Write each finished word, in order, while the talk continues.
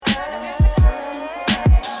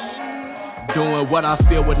Doing what I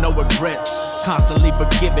feel with no regrets. Constantly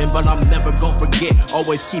forgiving, but I'm never gonna forget.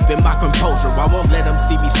 Always keeping my composure. I won't let them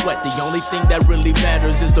see me sweat. The only thing that really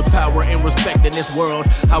matters is the power and respect in this world.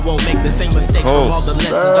 I won't make the same mistakes from all the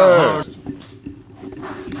lessons I learned.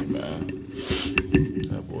 Hey, man.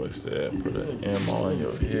 That boy said, put an M on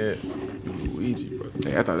your head. You Luigi, brother.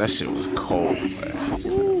 Hey, I thought that shit was cold,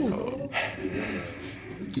 man.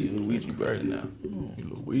 You Luigi brother now.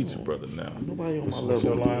 You Luigi brother now. Nobody on my What's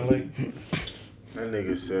your line, Lake? That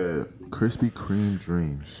nigga said, Krispy Kreme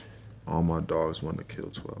dreams. All my dogs want to kill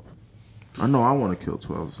 12. I know I want to kill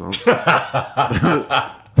 12, so.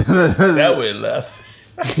 That way left.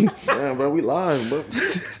 Damn, bro, we live, bro.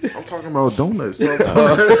 I'm talking about donuts. Hey,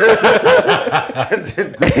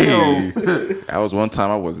 that was one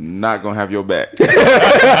time I was not gonna have your back.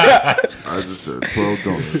 I just said 12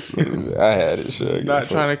 donuts. Bro. I had it, sure. Not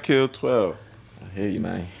trying to kill 12. I hear you,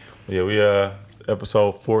 man. Yeah, we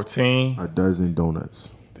episode 14. A dozen donuts.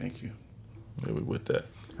 Thank you. Yeah, we with that.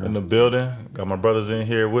 In the building, got my brothers in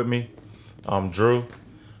here with me. I'm Drew.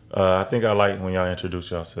 I think I like when y'all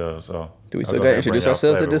introduce yourselves. So do we still got to introduce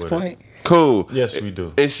ourselves at this point? Cool. Yes, we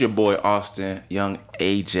do. It's your boy Austin, young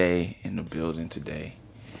AJ in the building today.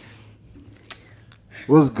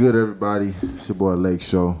 What's good, everybody? It's your boy Lake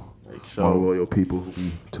Show. All the loyal people who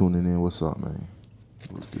be tuning in. What's up, man?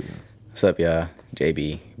 What's good? What's up, y'all?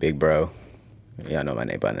 JB, Big Bro. Y'all know my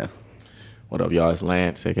name by now. What up, y'all? It's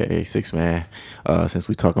Lance, aka 6 Man. Since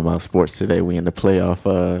we talking about sports today, we in the playoff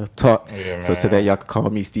talk. Yeah, so today y'all can call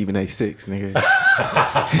me Stephen A. 6, nigga.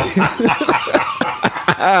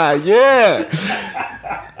 Yeah.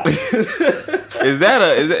 Is that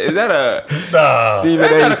a Stephen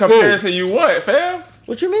that's not a comparison you want, fam?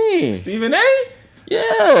 What you mean? Stephen A?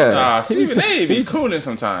 Yeah. Nah, Stephen A be cooning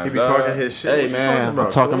sometimes. He be talking his shit. Hey, man, I'm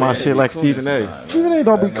talking my shit like Stephen A. Stephen A.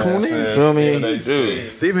 don't be cooning. Feel me? Dude.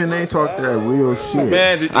 Stephen A. talk that real shit.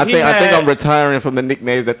 Man, I think I'm retiring from the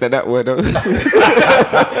nicknames that way though.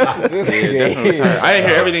 Definitely retired. I didn't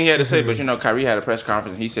hear everything he had to say, but Kyrie had a press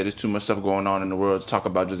conference. He said there's too much stuff going on in the world to talk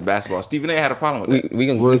about just basketball. Stephen A. had a problem with that. We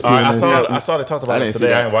can. I saw they talked about it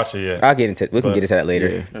today. I didn't watch it yet. I'll get into. We can get into that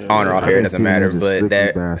later. On or off air, it doesn't matter. But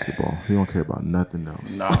that basketball. He don't care about nothing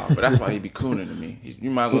else. Nah, but that's why he be cooning to me.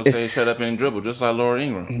 You might as well say shut up and dribble, just like Laura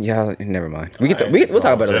Ingram. Yeah, never mind. We'll talk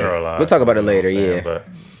about it later. We'll talk about it later. Yeah. But,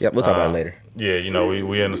 we'll talk about it later. Yeah,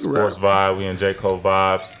 we in the sports vibe. We in J. Cole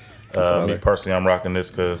vibes. Me personally, I'm rocking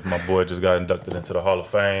this because my boy just got inducted into the Hall of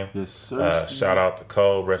Fame. Yes, sir. Shout out to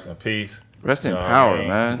Cole. Rest in peace. Rest in power,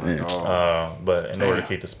 man. But in order to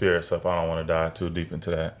keep the spirits up, I don't want to dive too deep into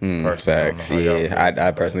that. Facts. Yeah,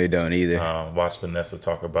 I personally don't either. Watched Vanessa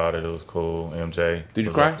talk about it. It was cool. MJ. Did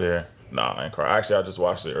you cry? Up there. Nah, I ain't cry. Actually, I just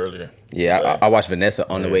watched it earlier. Yeah, I watched Vanessa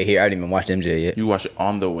on the way here. I didn't even watch MJ yet. You watch it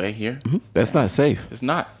on the way here? Mm-hmm. That's not safe. It's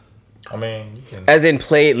not. I mean, you can... As in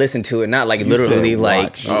play it, listen to it, not like literally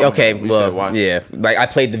like watch. okay, Watch. yeah. Like I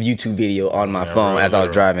played the YouTube video on my phone as I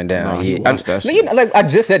was driving down. No, yeah, watch that shit. like I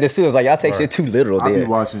just said this too. It's like y'all take shit too literal. I be There.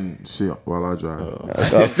 watching shit while I drive.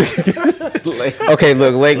 Okay,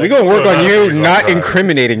 look, Lake, we gonna work on you not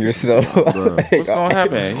incriminating yourself. What's gonna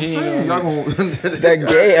happen? Y'all gonna That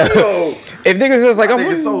gay. If niggas just like I'm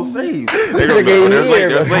it's so safe.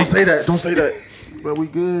 Don't say that. Don't say that. But we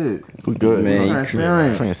good. We good, Man, man.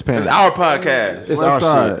 Transparent. It's our podcast. It's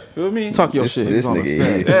our shit. Feel me? Talk your shit. This on the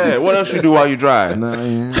nigga. set. Yeah. What else you do while you drive?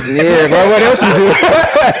 Yeah, bro. What else you do?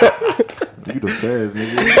 You the feds,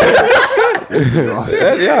 nigga.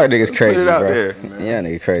 Y'all niggas crazy, Put it out bro. there. Yeah,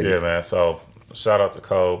 nigga crazy. Yeah, man. So shout out to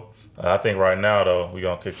Cole. I think right now though we're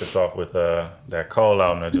gonna kick this off with that Cole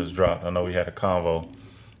album that just dropped. I know we had a convo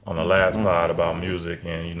on the last pod about music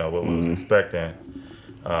and what we was expecting.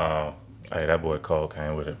 Hey, that boy Cole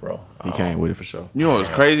came with it, bro. He came with it for sure. You know what's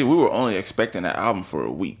crazy? We were only expecting that album for a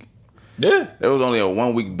week. Yeah, There was only a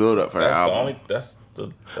 1 week build up for that album.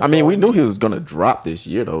 I mean, we knew he was gonna drop this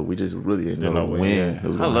year though. We just really didn't know when.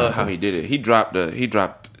 I love how he did it. He dropped the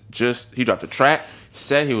track,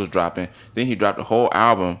 said he was dropping, then he dropped the whole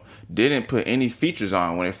album, didn't put any features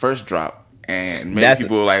on when it first dropped, and made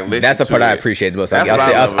people like listen. That's the part to I it. appreciate the most. That's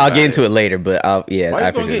I'll get into it later, but Why I you gonna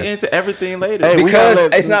appreciate get it. into everything later? Hey, Because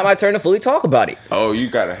it's not my turn to fully talk about it. Oh, you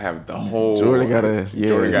gotta have the whole. Jordan gotta.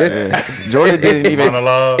 Jordan didn't even.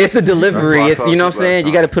 It's the delivery. That's It's why I you know what I'm trust saying.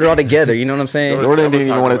 You got to put it all together. You know what I'm saying. Jordan didn't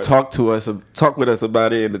even talk want to about talk with us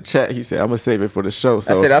about it in the chat. He said, "I'm gonna save it for the show."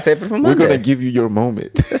 So I'll save it for we're Monday. gonna give you your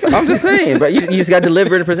moment. I'm just saying, bro. You just got to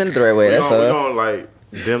deliver it and present it the right way. That's We're all. gonna like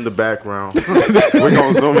dim the background. We're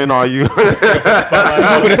gonna zoom in on you. Put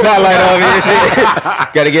a spotlight on me and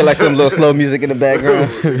shit. Got to get like some little slow music in the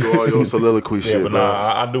background. Do all your soliloquy Yeah, shit, but bro.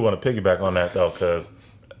 nah, I do want to piggyback on that though, because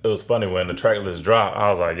it was funny when the track list dropped. I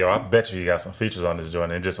was like, yo, I bet you got some features on this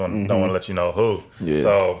joint. And just don't want to let you know who. Yeah.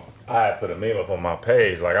 So I had put a meme up on my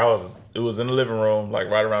page. Like it was in the living room, like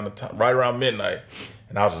right around midnight,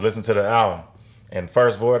 and I was just listening to the album. And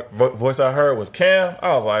first voice I heard was Cam.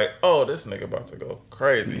 I was like, "Oh, this nigga about to go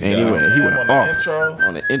crazy." And he went on off. The intro.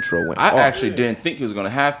 On the intro went I off. actually didn't think he was gonna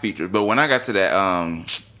have features, but when I got to that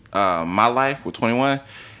My Life with 21,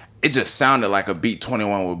 it just sounded like a beat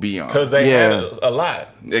 21 would be on. Because they had a lot.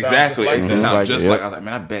 Exactly. It Just sounded just yep. like I was like,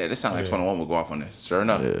 man, I bet this sounds like 21 would go off on this. Sure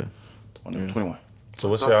enough. Yeah. 21. So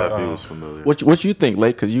what's Thought that y'all? beat was familiar. What you think,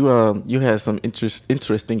 Lake? Because you had some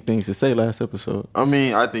interesting things to say last episode. I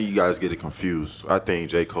mean, I think you guys get it confused. I think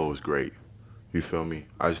J. Cole is great. You feel me?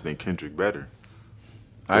 I just think Kendrick better.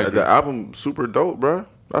 I agree. The album super dope, bro.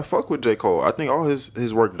 I fuck with J. Cole. I think all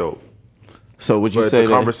his work dope. So would you But say the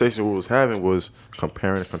that conversation we was having was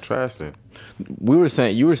comparing and contrasting.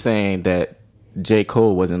 you were saying that J.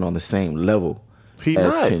 Cole wasn't on the same level He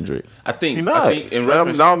as not. Kendrick? I think He not. I think in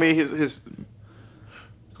reference. Now I mean his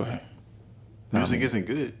Go ahead. music isn't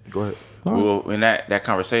good. Go ahead. Well, in that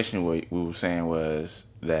conversation, we were saying was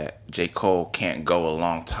that J. Cole can't go a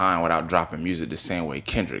long time without dropping music the same way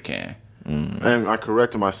Kendrick can. And I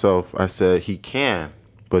corrected myself. I said he can,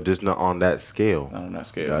 but just not on that scale. Not on that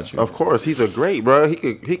scale. Gotcha. Of course, he's a great bro.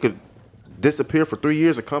 He could disappear for 3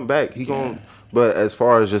 years and come back. But as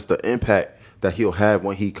far as just the impact that he'll have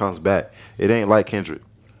when he comes back, it ain't like Kendrick.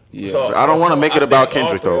 Yeah. I don't wanna make it I about think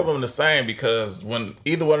Kendrick, all three though. of them the same because when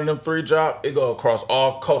either one of them three drop, it go across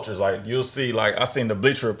all cultures. Like you'll see, like I seen the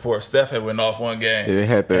Bleacher Report. Steph had went off one game, Yeah, it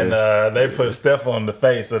had that. and they put Steph on the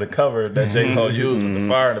face of the cover that J. Cole used with the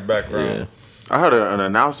fire in the background. Yeah. I heard an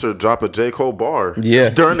announcer drop a J. Cole bar. Yeah.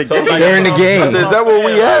 During the So, game. like, During the that's what game. I'm- I said, that's is that what I'm where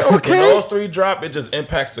we saying. at? Like, Okay. When those three drop, it just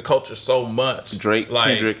impacts the culture so much. Drake,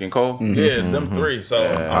 like, Kendrick, and Cole. Yeah, them three. So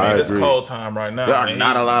I mean, it's agree. cold time right now. There I are mean,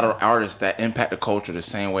 not a lot of artists that impact the culture the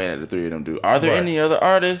same way that the three of them do. Are there Right. any other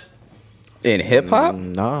artists? In hip hop,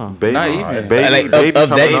 Nah. Baby, Not even. baby, Like, baby of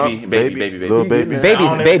coming that- up. Baby. Little baby. I don't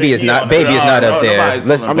even baby think is he not on baby the is not ground. up there. nobody's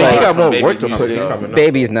Let's gonna I mean, he got more Baby work to music, put in. though.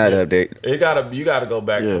 baby is not up there. you gotta go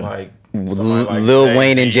back to like somebody like Lil Jay-Z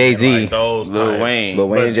Wayne and Jay-Z. like those Lil types. Wayne. Lil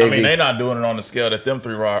Wayne But, and Jay-Z. I mean, they're not doing it on the scale that them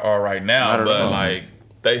three are right now. Not at But all. like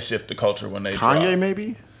they shift the culture when they Kanye drop.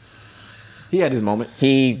 maybe? He had his moment.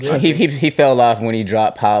 He fell off when he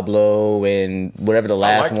dropped Pablo and whatever the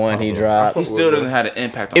last like one he Pablo. dropped. He still doesn't have an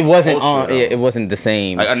impact on It wasn't the culture, on. though. It wasn't the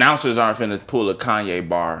same. Like announcers aren't finna pull a Kanye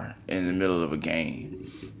bar in the middle of a game.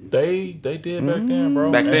 They did back then,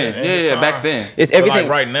 bro. Back And- then, and yeah, it's back time. then. It's But, everything. like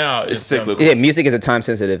right now, it's cyclical. Yeah, music is a time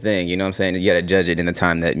sensitive thing. You know what I'm saying? You got to judge it in the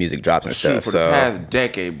time that music drops and Shoot, stuff. for So the past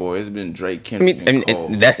decade, boy, it's been Drake, I Kendrick, mean, and and, Cole.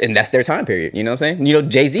 and that's their time period. You know what I'm saying? You know,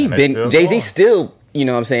 Jay-Z's And they been still Jay-Z going. still. You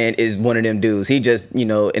know what I'm saying, is one of them dudes. He just,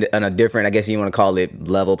 on a different, I guess you want to call it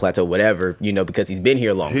level, plateau, whatever, because he's been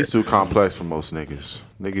here longer. He's too complex for most niggas.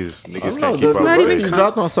 Niggas can't No, keep up not with even Jay-Z. he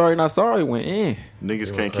dropped on Sorry Not Sorry went in.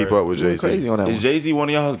 Niggas can't keep up with He went crazy Jay-Z. on that Is one. Jay-Z one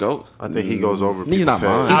of y'all's goats? I think he goes over He's people's not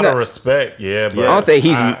mine. heads. out not- of respect, yeah. But I don't say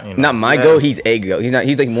he's you know, not my yeah. goat. He's a goat. He's not.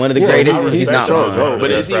 He's like one of the Yeah, greatest. I He's respect not Sean's mine. goat. But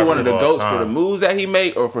Yeah, is he one of the rappers of all goats for the time. moves that he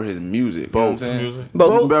make or for his music? You know what I'm saying? Music.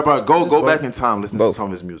 Both. But go back in time, listen Both. to some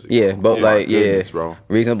of his music. Yeah, bro. both Oh my like goodness, bro.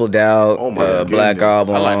 Reasonable Doubt, Oh my Black goodness.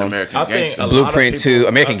 Album, I like American I think Gangster. a lot Blueprint of people- 2,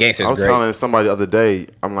 American Gangster I is was great. telling somebody the other day,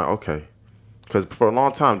 I'm like, okay. Because for a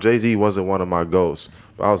long time, Jay-Z wasn't one of my goats.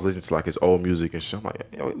 But I was listening to like his old music and shit. I'm like,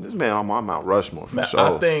 yo, this man on my Mount Rushmore for Man, sure.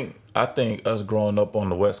 I think us growing up on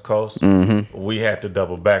the West Coast, we had to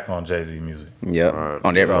double back on Jay-Z music. Yep, Alright.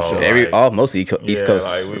 on every So, every like, all most East Coast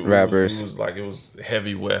rappers. It was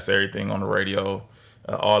heavy West, everything on the radio.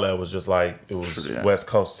 All that was just like it was Yeah. West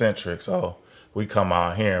Coast centric. So we come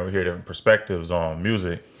out here and we hear different perspectives on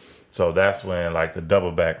music. So that's when like the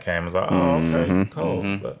double back came. It's like, oh, okay,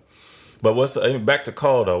 cool. But what's back to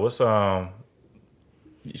Cole though? What's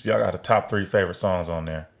if y'all got a top 3 favorite songs on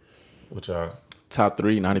there? Which y'all Top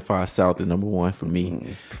 3, 95 South is number 1 for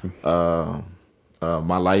me.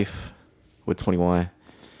 My Life with 21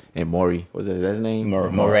 and Maury. Was that his name?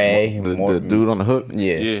 Moray. The dude on the hook?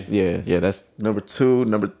 Yeah. Yeah, that's number 2.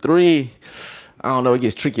 Number 3, I don't know, it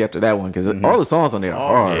gets tricky after that one because all the songs on there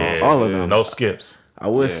are hard. All of them. no skips. I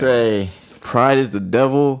would say Pride is the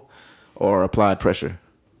Devil or Applied Pressure.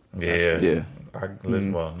 Yeah, Yeah.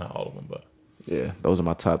 Well, not all of them, but Yeah, those are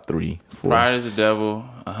my top 3. 4. Pride is the Devil,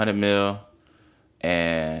 100 Mil,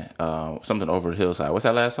 and something over the hillside. What's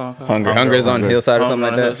that last song called? Hunger is on Hillside or something Hunger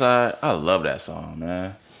like on the that. Hillside. I love that song,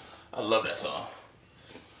 man. I love that song.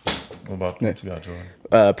 what about what you got,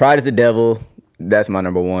 Jordan? Pride is the Devil. That's my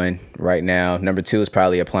number 1 right now. Number 2 is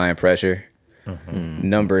probably Applying Pressure.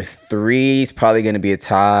 Number 3 is probably going to be a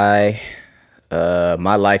tie.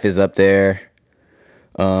 My Life is up there.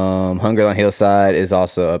 Hunger on Hillside is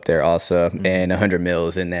also up there also. And 100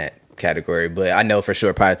 Mils in that category. But I know for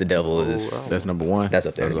sure Pride is the Devil is... That's number one. That's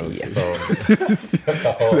up there to me, yeah.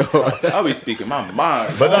 I'll be speaking my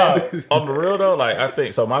mind. But on the real though, like I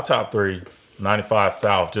think so. My top 3, 95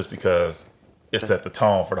 South, just because it set the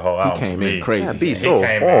tone for the whole album. Came for me. in crazy. That beat He so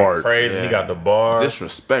came hard. in crazy. He got the bars.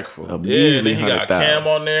 Disrespectful. Yeah, and Easily then he got 100,000. Cam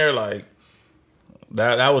on there. Like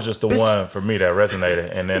that was just the one for me that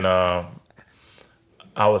resonated. And then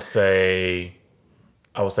I would say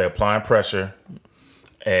Applying Pressure.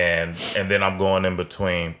 And then I'm going in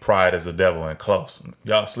between Pride is the Devil and Close.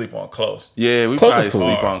 Y'all sleep on Close. Yeah, we Close probably is cool.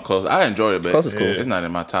 sleep on Close. I enjoyed it, but Close is cool. it's not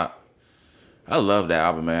in my top. I love that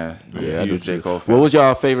album, man. Yeah, I do Huge J. too. Cole fan. What was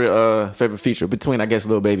y'all favorite feature between, I guess,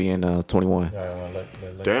 Lil Baby and 21?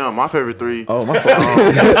 Damn, my favorite 3. Oh, my fault.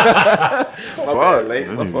 Fuck.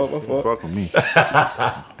 My fault. Fuck with me.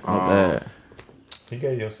 My bad. He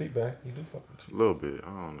gave your seat back. He do fuck with you. A little bit. I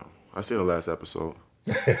don't know. I seen the last episode.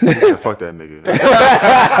 He said, fuck that nigga.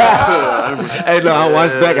 Hey, no, I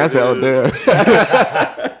watched back. I said, oh, damn.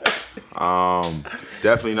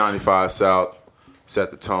 Definitely 95 South. Set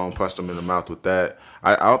the tone, punched him in the mouth with that.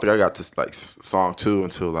 I don't think I got to like song 2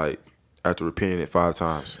 until like after repeating it 5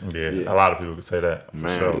 times. Yeah, a lot of people could say that. For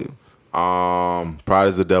Man. sure. Pride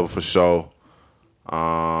is the Devil for sure.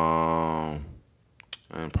 And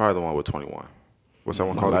probably the one with 21. What's that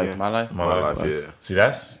one called again? My Life? My Life, yeah. See,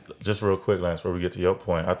 that's just real quick, Lance, before we get to your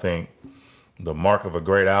point. I think the mark of a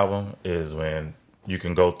great album is when you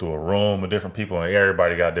can go through a room with different people and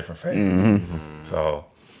everybody got different favorites. Mm-hmm. So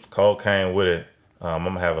Cole came with it. I'm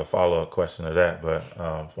going to have a follow-up question to that. But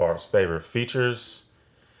as far as favorite features,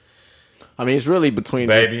 I mean, it's really between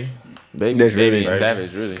Baby. Baby. There's Baby really... and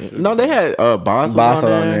Savage, really. No, they had Boss Boss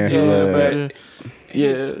on on there. there. Yeah,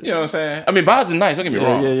 Yeah. but You know what I'm saying? I mean, Boz is nice. Don't get me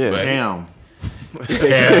wrong. yeah. But Damn. Cam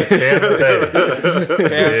Baby. Cam set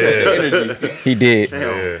the energy. He did.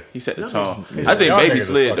 Yeah. He set the tone. I think Y'all Baby niggas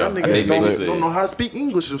slid, is though. fucking- I think Baby Don't slid. know how to speak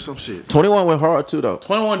English or some shit. 21 went hard, too, though.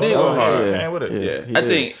 21 did go hard. Yeah. Came with it. Yeah, he I did.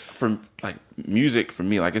 think for like music for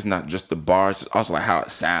me, like it's not just the bars, it's also like how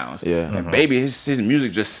it sounds. Yeah. And Baby, his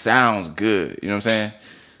music just sounds good. You know what I'm saying?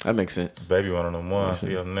 That makes sense. Baby one of them ones.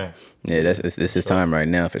 He up next. Yeah, it's his time right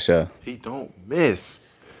now for sure. He don't miss.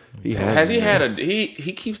 Has he had a he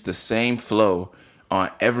keeps the same flow on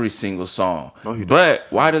every single song. No, he don't. But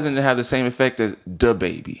why doesn't it have the same effect as Da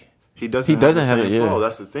Baby? He doesn't have the same flow.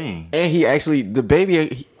 That's the thing. And he actually, the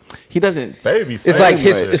Baby, he doesn't. Baby It's like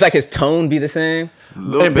Same. his tone be the same.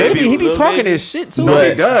 And Baby, he be Lil talking Baby. his shit, too. No, he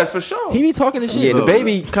Like, does for sure. He be talking his shit. Yeah, The no.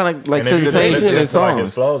 Baby kind of like And if says you the same listen shit in to like his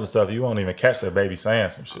songs. flows and stuff, you won't even catch that Baby saying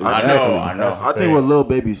some shit. I know. That's the I think thing. what Lil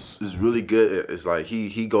Baby is really good is like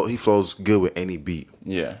he flows good with any beat.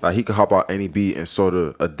 Yeah. Like he can hop out any beat and sort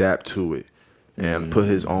of adapt to it and put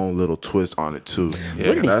his own little twist on it too. Yeah,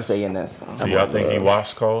 What did he that's- say in that song? Do y'all think he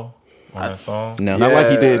watched Cole on that song? No. Not like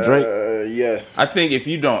he did Drake. Yes. I think if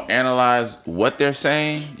you don't analyze what they're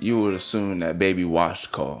saying, you would assume that Baby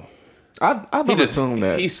washed Cole. I don't assume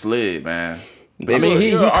that. He slid, man. I mean,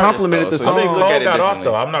 he You're an artist, complimented though, the so song. I think look Cole at it got off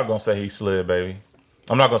differently. though. I'm not gonna say he slid, Baby.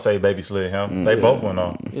 I'm not gonna say Baby slid him. They both went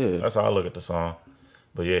on. Yeah. That's how I look at the song.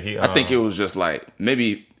 But yeah, he. I think it was just like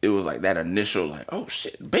maybe it was like that initial like, oh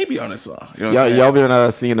shit, Baby on this song. You know what I'm saying? Y'all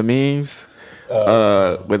been seeing the memes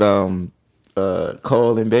with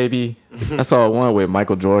Cole and Baby. I saw one with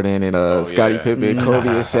Michael Jordan and Scottie yeah. Pippen, Kobe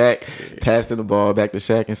and Shaq passing the ball back to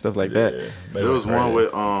Shaq and stuff like that. There was one with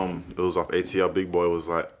it was off ATL. Big Boy was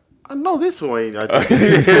like, I know this one ain't. I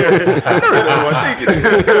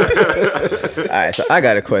All right, so I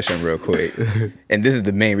got a question real quick, and this is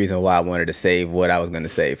the main reason why I wanted to save what I was going to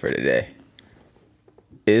say for today.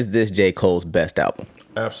 Is this J. Cole's best album?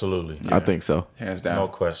 Absolutely. I think so. Hands down. No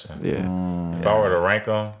question. Yeah. If I were to rank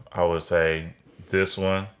them, I would say this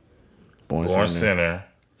one, Born Sinner.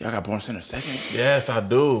 Y'all got Born Center second. Yes, I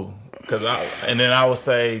do. And then I would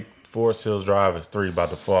say Forest Hills Drive is 3 by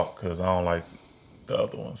default because I don't like the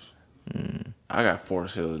other ones. I got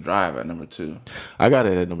Forest Hills Drive at number 2. I got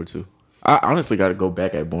it at number 2. I honestly got to go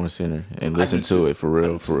back at Born Center and listen do to too. it for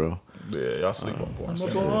real. Yeah, y'all sleep on Born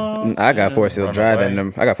Sinner. I got Forest Hill Run Drive away. at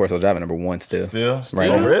number 1 still. Still Right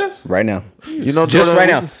over now. this? Right now. You know, Just Jordan, right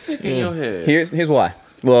now. Sick in your head. Here's why.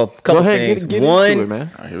 Well, Go couple ahead, things. get One, into it,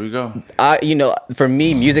 man. All right, here we go. for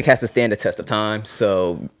me, music has to stand the test of time.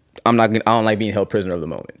 So I don't like being held prisoner of the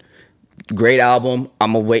moment. Great album.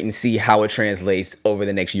 I'm gonna wait and see how it translates over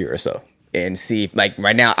the next year or so. and see if, like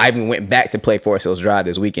right now I even went back to play Forest Hills Drive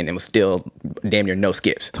this weekend and was still damn near no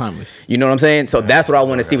skips. Timeless. You know what I'm saying? So that's what I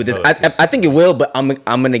want to see with this. I think it will, but I'm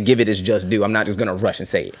gonna give it its just due. I'm not just gonna rush and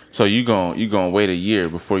say it. So you gonna wait a year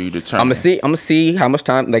before you determine. I'm gonna see how much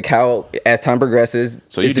time, like how as time progresses.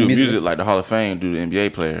 So you do music like the Hall of Fame do the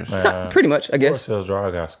NBA players. Pretty much, I guess. Forest Hills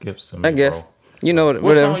Drive got skips to me, I guess. bro. You know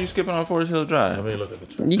What song are you skipping on Forest Hills Drive? Let me look at the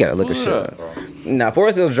track. You gotta look at Pull it shit. Nah,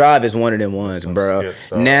 Forest Hills Drive is one of them ones, Some bro. skips,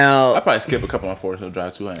 dog. Now, I probably skip a couple on Forest Hills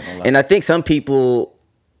Drive too. I ain't gonna lie. and I think some people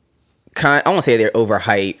I won't say they're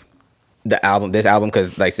overhyped this album,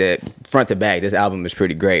 because like I said, front to back, this album is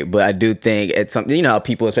pretty great. But I do think it's something, you know how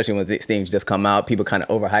people, especially when these things just come out, people kind of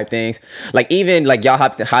overhype things. Like even like y'all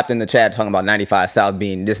hopped in the chat talking about 95 South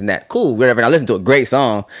being this and that. Cool, whatever. And I listened to a great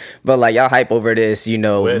song, but like y'all hype over this, you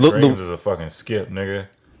know. Wet Dreams is a fucking skip, nigga.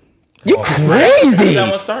 You crazy. That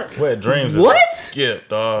one start? Wet Dreams is What? a skip,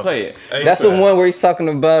 dog. Play it. That's the one where he's talking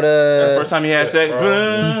about First time you had sex.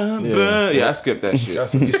 bro. Yeah, I skipped that shit.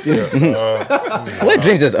 That's a skip, dog. Wet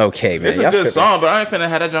Dreams is okay, man. It's a Y'all good tripping. song, but I ain't finna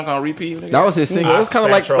have that junk on repeat. Nigga. That was his single. It was kind of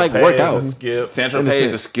like Saint-Tropez workout. is a skip. Central Pay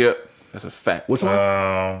is a skip. That's a fact. Which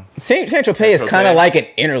one? Saint-Tropez is kind of like an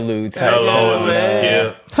interlude type. Hello is a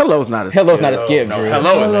skip. Hello's not a Hello's not a skip, No, Drew.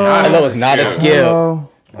 Hello is not Hello is not a skip.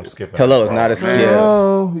 I'm skipping. Hello that, is bro. not a skip.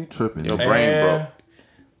 Oh, he tripping. Your brain broke.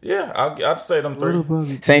 Yeah, I'd say them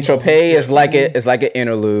three. Saint-Tropez is like an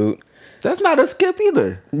interlude. That's not a skip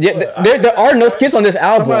either. Yeah, there are no skips on this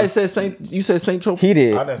album. Somebody said you said Saint Tropez. He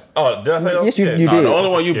did. Did I say that? Yes, you skip? did. Nah, The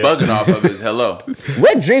only one you skip. bugging off of is Hello.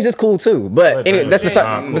 Wet Dreams is cool too, but Wet anyway, Dreams that's is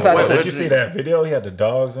besides. cool. Wait, the did you see that video? He had the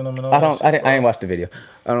dogs in them and all that shit, I didn't watch the video.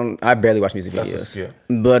 I barely watch music That's a videos. skip.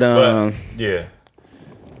 But yeah,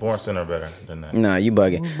 Born Center better than that. nah, you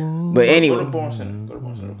bugging. But Go to anyway, Born Center. Go to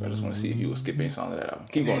Born Center. I just want to see if you will skip any song of that album.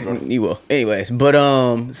 Keep going, Jordan. you will. Anyways, but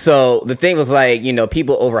so the thing was like, you know,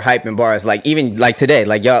 people overhyping bars, like even like today,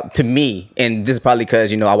 like y'all, to me, and this is probably because,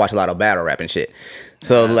 you know, I watch a lot of battle rap and shit.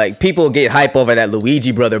 So like people get hype over that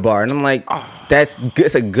Luigi brother bar, and I'm like, that's good.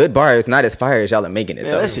 It's a good bar. It's not as fire as y'all are making it.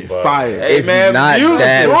 Yeah, though. that shit fire. It's man, not mute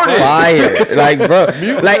that Jordan. fire. Like, bro,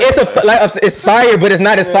 like it's fire, but it's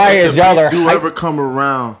not as fire as y'all are. Do hype- ever come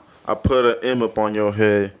around? I put an M up on your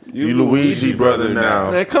head. You Luigi brother now.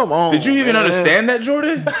 Man, come on. Did you even understand that,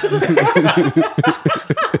 Jordan?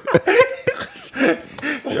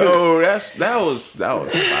 Yo, that was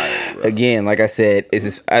fire, bro. Again, like I said, is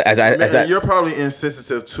this Man, you're probably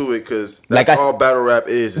insensitive to it because that's Like all battle rap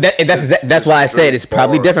is. That's why I said it's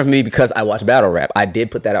probably bars. different for me because I watch battle rap. I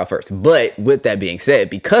did put that out first. But with that being said,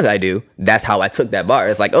 because I do, that's how I took that bar.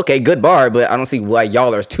 It's like, okay, good bar, but I don't see why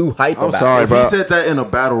y'all are too hype I'm about sorry, it. If bro. he said that in a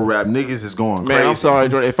battle rap, niggas is going Man, crazy. I'm sorry,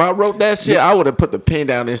 Jordan. If I wrote that shit, I would have put the pen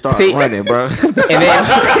down and started See- running, bro. And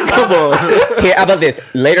then, come on. Here, how about this?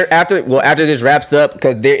 Later, after this wraps up,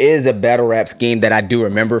 because there is a battle rap scheme that I do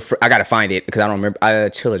remember. I gotta find it because I don't remember.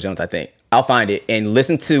 Chilla Jones, I think. I'll find it and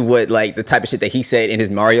listen to what like the type of shit that he said in his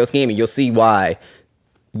Mario scheme, and you'll see why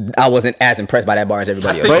I wasn't as impressed by that bar as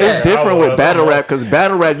everybody else. But it's different with battle almost- rap because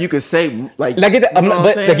battle rap you could say like. Like, you know what I'm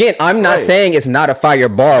but saying? again, I'm not Right. saying it's not a fire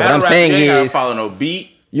bar. What I'm saying you ain't gotta is, follow no beat.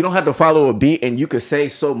 You don't have to follow a beat, and you could say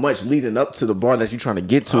so much leading up to the bar that you're trying to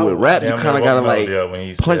get to. With rap, you kind of gotta like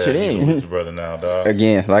punch it in. Luigi brother now, dog.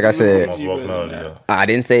 again, like I said, Almost woke melody up. I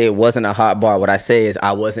didn't say it wasn't a hot bar. What I say is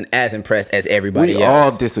I wasn't as impressed as everybody We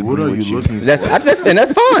else. all disagree What are with you you. looking for? And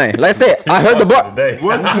that's fine. Like I said, I heard the bar. Today.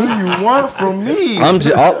 What do you want from me? I'm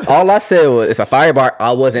just all I said was it's a fire bar.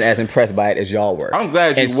 I wasn't as impressed by it as y'all were. I'm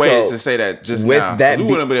glad you And waited so, to say that just with now. that We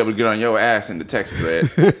be- wouldn't be able to get on your ass in the text thread.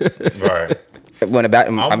 Right. When about,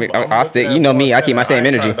 I'll stick. You know me. I keep my same I ain't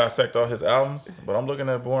energy. trying to dissect all his albums, but I'm looking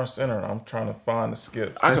at Born Center and I'm trying to find the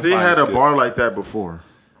skip. Has he had a bar like that before?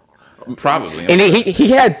 Probably. And he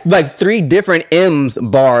had like 3 different M's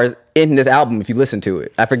bars in this album if you listen to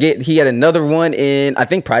it. I forget, he had another one in, I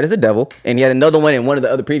think, Pride is the Devil, and he had another one in one of the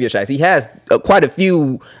other previous tracks. He has quite a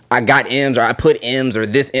few I got M's or I put M's or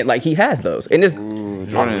this, like he has those. And it's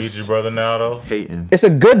Luigi brother now though. Hating. it's a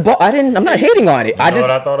good bar. I'm not hating on it. You know what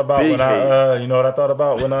I thought about Big when I you know what I thought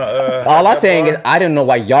about when I all I'm that saying bar? is I didn't know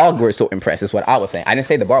why y'all were so impressed is what I was saying. I didn't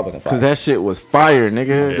say the bar wasn't fire. Cause that shit was fire,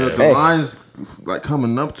 nigga. Yeah. The Hey. lines like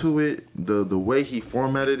coming up to it, the way he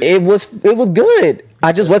formatted it. It was good.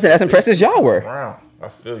 I just wasn't as impressed as y'all were. Wow. I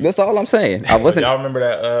feel you. That's all I'm saying. I wasn't. Y'all remember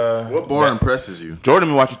that What bar impresses you? Jordan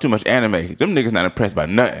been watching too much anime. Them niggas not impressed by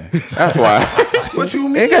nothing. That's why. What you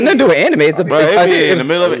mean? It ain't got nothing to do with anime. It's the, Bro, it be in the it's-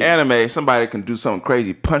 middle of an anime, somebody can do something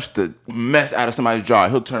crazy, punch the mess out of somebody's jaw.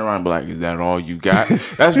 He'll turn around and be like, "Is that all you got?"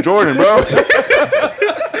 That's Jordan, bro.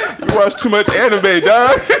 You watch too much anime,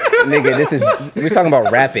 dog. Nigga, we're talking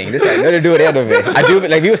about rapping. This has nothing to do with anime. I do,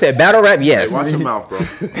 like people said, battle rap, yes. Hey, watch your mouth, bro.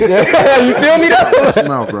 You feel me though? Watch your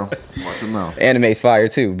mouth, bro. Watch your mouth. Anime's fire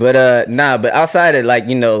too, but but outside of like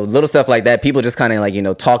little stuff like that, people just kind of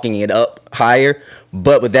like talking it up higher.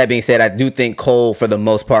 But with that being said, I do think Cole for the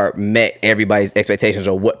most part met everybody's expectations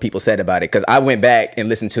or what people said about it. Because I went back and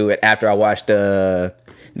listened to it after I watched the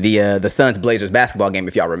Suns Blazers basketball game.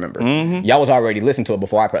 If y'all remember, y'all was already listening to it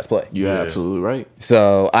before I pressed play. You're absolutely right.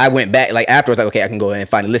 So I went back like afterwards, like okay, I can go ahead and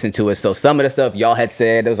finally listen to it. So some of the stuff y'all had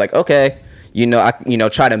said, it was like okay. I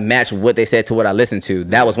try to match what they said to what I listened to.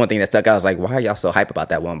 That was one thing that stuck out. I was like, why are y'all so hype about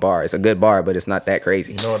that one bar? It's a good bar, but it's not that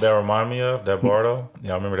crazy. You know what that remind me of? That bar though?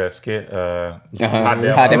 Y'all remember that skit? Hot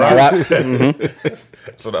Damn I Rock?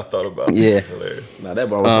 That's what I thought about. Yeah. Now that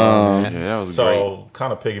bar was fun, man. Yeah, that was So great.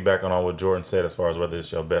 kind of piggybacking on what Jordan said as far as whether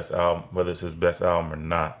it's your best album, whether it's his best album or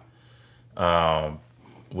not.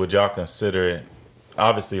 Would y'all consider it?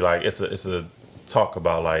 Obviously, like it's a talk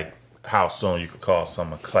about like how soon you could call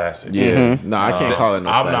something a classic. Yeah. No, I can't call it no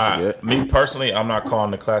classic yet. Me personally, I'm not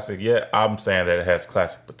calling it a classic yet. I'm saying that it has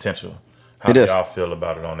classic potential. How do y'all feel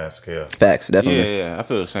about it on that scale? Facts, definitely. Yeah, I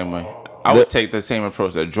feel the same way. I would take the same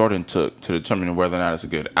approach that Jordan took to determine whether or not it's a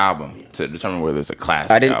good album, to determine whether it's a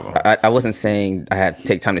classic album. I wasn't saying I have to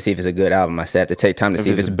take time to see if it's a good album. I said I have to take time to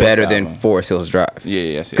see if it's better than Forest Hills Drive.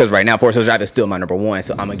 Yeah. Because right now Forest Hills Drive is still my number one,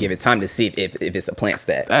 so I'm gonna give it time to see if it's a plant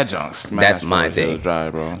stat. That junk smashed. That's my Forest Hills thing.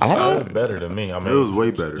 Drive, bro. It's better than me. I mean, It was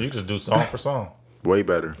way better. You just do song for song. Way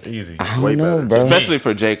better. Easy. Way better. Bro. Especially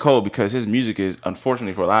for J. Cole, because his music is,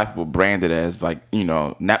 unfortunately for a lot of people, branded as like,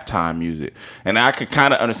 nap time music. And I could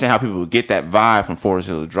kind of understand how people would get that vibe from Forest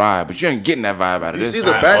Hills Drive, but you ain't getting that vibe out of You this. see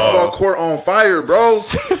the basketball court on fire, bro.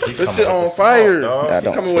 This shit on fire. I He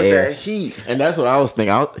don't coming with care. that heat. And that's what I was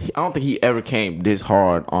thinking. I don't think he ever came this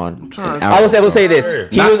hard on. I was able to say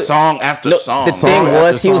this. He Not was, song after song. the thing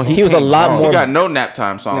was he was a lot He more. got no nap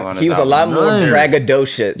time songs on his He was a lot album. more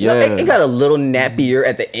braggadocious. Yeah. It got a little nappier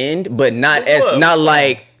at the end, but not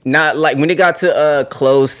like when it got to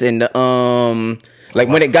close and like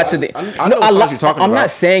when it got to the. I know what songs you're talking I'm about. not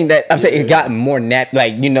saying that. I'm saying it got more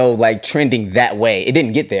like trending that way. It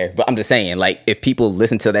didn't get there, but I'm just saying like if people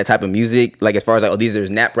listen to that type of music, like as far as like these are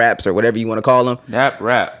nap raps or whatever you want to call them. Nap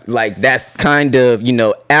rap. Like that's kind of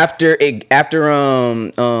after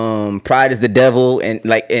Pride is the Devil and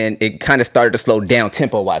it kind of started to slow down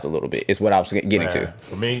tempo wise a little bit is what I was getting to.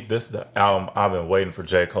 For me, this is the album I've been waiting for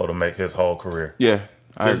J. Cole to make his whole career. Yeah,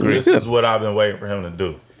 I agree. This is what I've been waiting for him to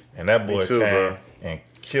do. And that boy too, came bro. and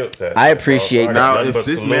killed that. I shit, bro. appreciate So I got Now, nothing if but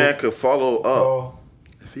this salute. man could follow up, Oh,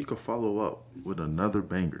 if he could follow up with another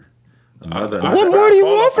banger, What more do you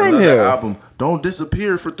want from another him? album, Don't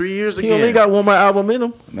Disappear for 3 years He again. only got one more album in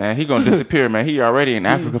him. Man, he gonna disappear, man. He already in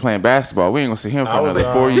Africa playing basketball. We ain't gonna see him for I was,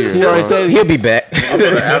 another 4 years. He already bro. said He'll be back. I'm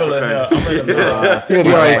gonna let him.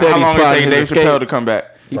 he already How said he's long it plotting take his Dave Chappelle escape. to come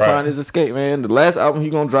back? He Right. plotting his escape, man. The last album he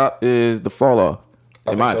gonna drop is The Fall Off.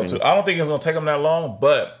 In my So opinion. too. I don't think it's gonna take him that long,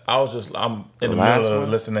 but I'm in the last middle of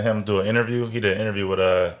one? listening to him do an interview. He did an interview with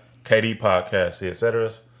KD podcast, et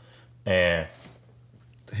cetera, and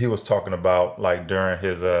he was talking about like during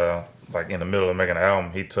his like in the middle of making an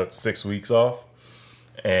album, he took 6 weeks off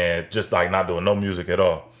and just like not doing no music at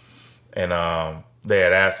all. And they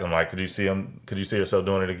had asked him like, could you see yourself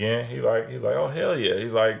doing it again? He's like, oh hell yeah.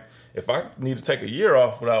 He's like, if I need to take a year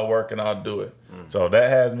off without working, I'll do it. So that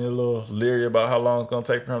has me a little leery about how long it's gonna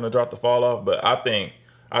take for him to drop the fall off. But I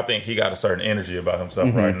think he got a certain energy about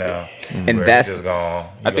himself right now. And where that's- he just gone.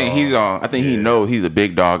 I think he knows he's a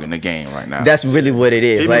big dog in the game right now. That's really what it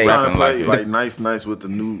is. He been Like, trying to play like like, it. nice with the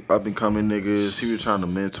new up and coming niggas. He was trying to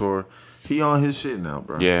mentor. He on his shit now,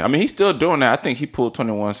 bro. Yeah, I mean he's still doing that. I think he pulled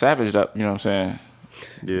 21 Savage up. You know what I'm saying?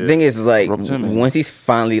 Yeah. thing is like Rob Timmons. once he's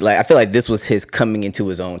finally like I feel like this was his coming into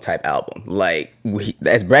his own type album. Like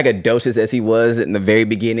as braggadocious as he was in the very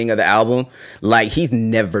beginning of the album, like he's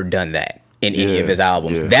never done that in any of his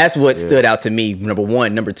albums. yeah, That's what stood out to me. Number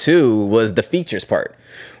one. Number two was the features part,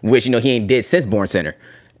 which he ain't did since Born Center.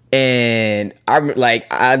 And I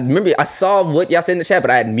remember I saw what y'all said in the chat,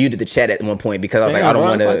 but I had muted the chat at one point because I was like, I don't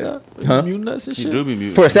want to. Huh? Muting us and He shit. do be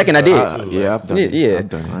muted. For a second, I did. Yeah, I've done it. Yeah. I've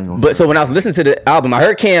done it. I ain't gonna But so when I was listening to the album, I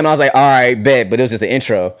heard Cam, I was like, all right, bet. But it was just the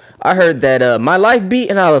intro. I heard that My Life beat,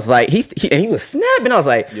 and I was like, he was snapping. I was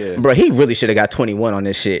like, Yeah. bro, he really should have got 21 on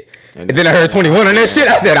this shit. And then I heard 21 on this shit.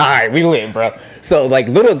 I said, all right, we lit, bro. So like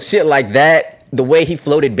little shit like that, the way he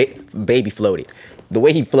floated, Baby floated. The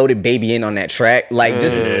way he floated Baby in on that track, like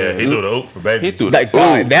just Yeah, he threw the oop for Baby. He threw like the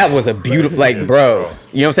God, that was a beautiful, like bro.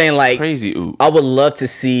 You know what I'm saying? Like Crazy oop. I would love to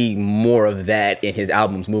see more of that in his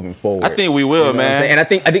albums moving forward. I think we will, You know what I'm man. saying? And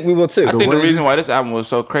I think we will too. I think the reason why this album was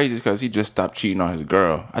so crazy is because he just stopped cheating on his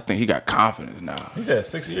girl. I think he got confidence now. He said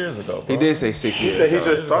 6 years ago, bro. He did say 6 years. He said he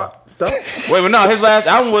just stopped. Wait, but no, his last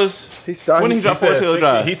album was He started. when did he drop Forest Hill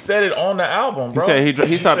Drive. He said it on the album, bro. He said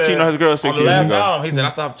he stopped cheating on his girl 6 on the years last ago. album. He said, I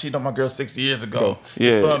stopped cheating on my girl 6 years ago. Yeah.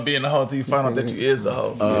 It's fun being a hoe until you find out that you is a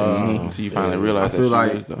hoe. Until you finally I realize feel that she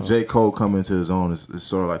like is, though. J. Cole coming to his own is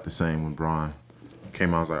sort of like the same when Bron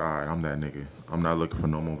came out. I was like, all right, I'm that nigga. I'm not looking for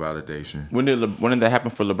no more validation. When did that happen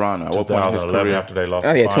for LeBron? At what point in his 2011 career? after they lost.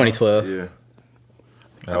 Oh the yeah, finals. 2012 Yeah.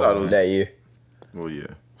 That I thought it was- was. that year. Well, yeah.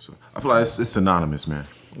 So I feel like it's synonymous, man.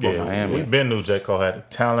 Yeah, Miami. we've been knew J. Cole had the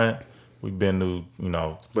talent. We've been knew,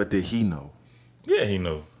 But did he know? yeah, he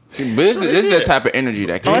knew. See, but this is the type of energy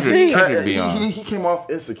that Honestly, Kendrick be on. He came off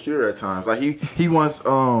insecure at times. Like he wants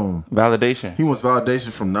Validation.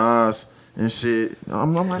 validation from Nas and shit.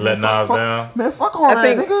 I'm like, Let man, Nas fuck, down. Man, fuck all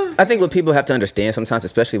that, nigga. I think what people have to understand sometimes,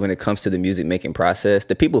 especially when it comes to the music making process,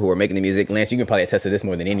 the people who are making the music, Lance, you can probably attest to this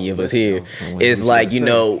more than any of us here, is like, you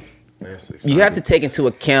know, you have to take into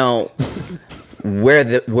account where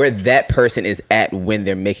that person is at when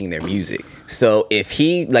they're making their music. So if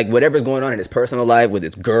he like whatever's going on in his personal life with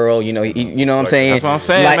his girl, you know, you know what I'm saying? That's what I'm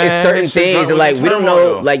saying, Like man. it's certain That shit things drunk like with we the don't know.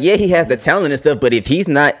 turmoil. Like yeah, he has the talent and stuff, but if he's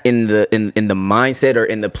not in the mindset or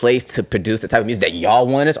in the place to produce the type of music that y'all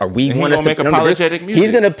want us or we Then he want us gonna make to produce, apologetic music.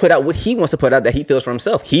 he's gonna put out what he wants to put out that he feels for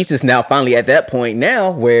himself. He's just now finally at that point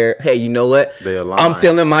now where hey, you know what? They align. I'm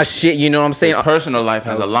feeling my shit. You know what I'm saying? His personal life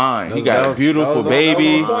has a line. He got a that beautiful was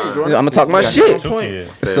baby. I'm gonna talk my shit. 2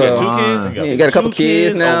 kids. So- Two kids. Yeah, you got a couple Two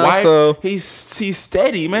kids now, a wife. so He's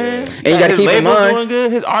steady, man. And you gotta his keep in label mind- doing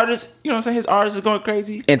good. His artist, you know what I'm saying? His artist is going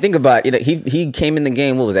crazy. and think about it. He came in the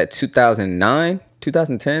game. What was that? 2009,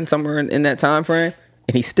 2010, somewhere in that time frame,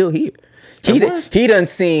 and he's still here. He done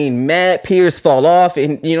seen mad peers fall off,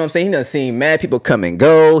 and you know what I'm saying. He done seen mad people come and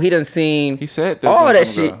go. He done seen He said all that What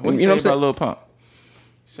shit. you You know what I'm about saying? Lil Pump?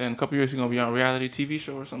 He said in a couple years he's gonna be on a reality TV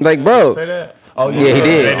show or something. Like, bro, Say that? Oh Yeah, he did.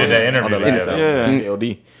 They did that interview. together. Yeah.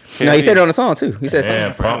 KOD. no, he said it on the song too. He said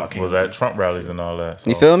And something. Pump was at Trump rallies and all that. So.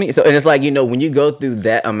 You feel me? So and it's like, you know, when you go through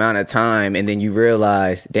that amount of time and then you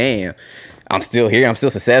realize, damn, I'm still here, I'm still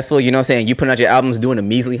successful, you know what I'm saying? You putting out your albums doing a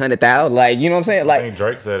measly 100,000, like, you know what I'm saying? I Like, think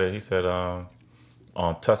Drake said it. He said on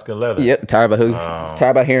Tuscan Leather. yep, tired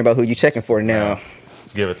about hearing about who you checking for now.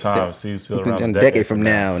 Let's give it time. See who's still around A decade from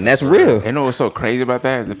now. And that's real. You know what's so crazy about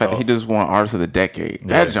that is the fact that he just won Artist of the Decade.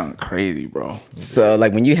 That junk crazy, bro. So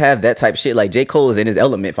like when you have that type of shit, like J. Cole is in his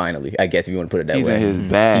element finally, I guess if you want to put it that He's way. in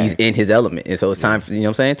his bag. He's in his element. And so it's time for, you know what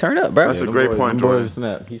I'm saying? Turn up, bro. That's a great point,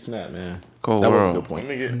 Jordan. He snapped, man. Cold That was a world. good point.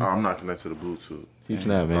 Let me get. Oh, I'm not connected to the Bluetooth. He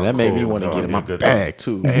snapped, man. That made me cool. want to No, get in my good bag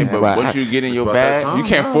too. Hey, but Right. once you get in your about that bag, time, you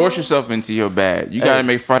can't bro. force yourself into your bag. You gotta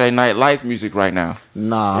make Friday Night Lights music right now.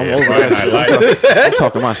 Nah, I'm Yeah, over Friday that. Night Lights. I'm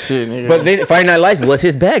talking my shit, nigga. But then Friday Night Lights was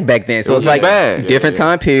his bag back then. So was it's like his bag. different Yeah, yeah.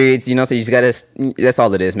 time periods, you know, so you just gotta, that's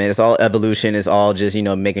all it is, man. It's all evolution. It's all just, you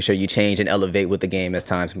know, making sure you change and elevate with the game as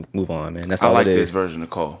times move on, man. That's I all like it this is. version of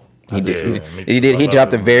Cole. He did. Yeah, He me did. too. He did. He I love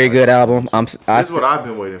dropped a it. very good album. This is what I've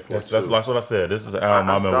been waiting for. That's too. what I said. This is an album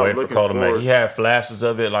I I've been stopped waiting for looking Cole to make. forward. He had flashes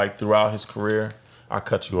of it like throughout his career. I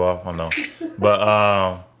cut you off, I know,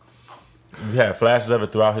 but he had flashes of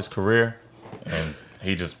it throughout his career, and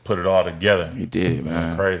he just put it all together. He did,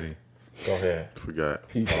 man. Crazy. Go ahead. Forgot.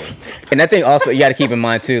 And I think also you got to keep in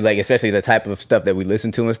mind too, like especially the type of stuff that we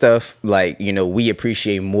listen to and stuff. Like, you know, we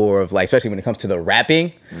appreciate more of like, especially when it comes to the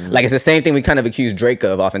rapping. Like it's the same thing we kind of accuse Drake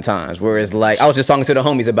of oftentimes. Whereas like I was just talking to the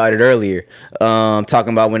homies about it earlier,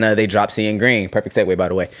 talking about when they dropped Seeing Green. Perfect segue, by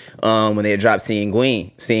the way. When they had dropped Seeing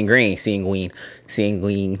Green.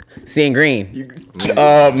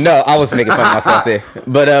 No, I was making fun of myself there.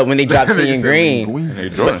 But when they dropped Seeing Green. Hey,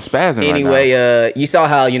 Jordan spazzing right Anyway, you saw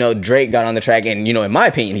how, you know, Drake got on the track and, you know, in my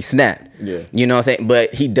opinion, he snapped. Yeah. You know what I'm saying?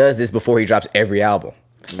 But he does this before he drops every album.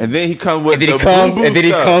 now. And then he comes with And then the he boom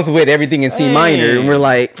stuff. comes with everything in C minor. And we're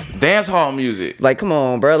like, Dance hall music. come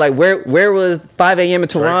on, bro. Like, where was 5 a.m. in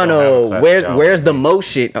don't have a Toronto? classic album. Where's the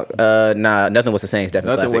motion? Nah, Nothing Was the Same. It's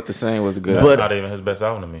definitely Nothing classic. what the same was good. That's But- not even his best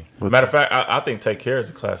album to me. Matter of fact, I think Take Care is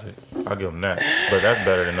a classic. I'll give him that. But that's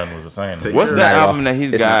better than Nothing Was the Same. Take What's Care. that Not at all. album that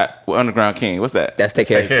he's It's got with Underground King? What's that? That's Take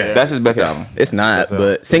Care. Take Care. That's his best album. It's not, That's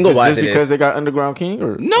but single wise just it because is. they got Underground King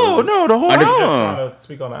or No, the whole I'm album. trying to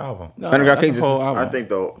speak on the album. Underground That's King's the is- whole album. I think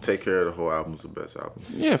though, Take Care of the whole album is the best album.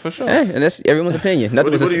 Yeah, for sure. Hey, and that's everyone's opinion.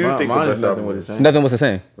 Nothing What was do the you same. think the mine is best Nothing album Was is? the Same. Nothing was the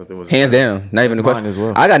same. Nothing Was the Hands Same. down. Not even a That's question. mine as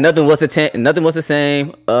well. I got Nothing Was the Nothing Was the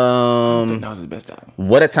Same. That was his best album.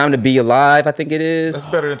 What a Time to Be Alive, I think it is. That's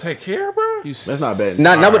better than Take Care, bro. That's not bad.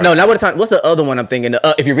 Not what a time. What's the other one I'm thinking?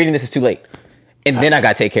 If you're reading this, it's too late. And then I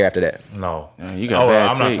got Take Care after that. No. you got bad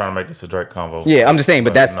I'm not tape. trying to make this a Drake convo. Yeah, I'm just saying,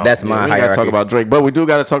 but that's no. that's We my gotta hierarchy. talk about Drake, but we do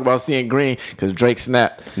gotta talk about Seeing Green because Drake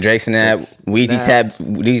snapped. Drake snapped. Weezy snapped.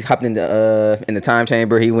 tapped. He hopped in the time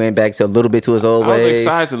chamber. He went back to a little bit to his old I was ways.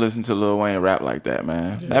 excited to listen to Lil Wayne rap like that,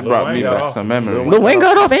 man. That Lil brought Wayne me got back off some to me. memories. Lil Wayne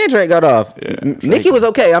got off and Drake got off. Yeah. Nicki was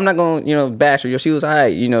okay. I'm not gonna bash her. She was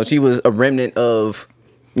alright. She was a remnant of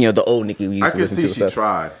the old Nicki we used I to can listen see to. she stuff.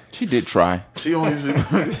 tried. She did try. She only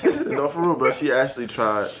no for real, bro. She actually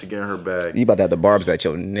tried to get in her bag. You about to have the barbs at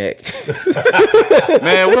your neck.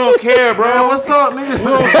 Man, we don't care, bro. Man, what's up,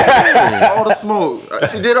 nigga? All the smoke.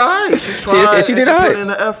 She did alright. She tried. she and did she alright. put in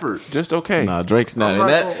the effort. Just okay. Nah, Drake's not. I'm And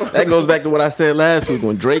not gonna- that goes back to what I said last week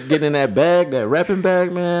when Drake get in that bag, that rapping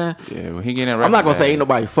bag, man. Yeah, when he getting that I'm not gonna rap say bag. ain't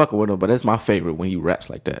nobody fucking with him, but that's my favorite when he raps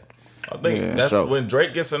like that. I think Yeah, that's so- when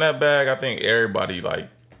Drake gets in that bag. I think everybody like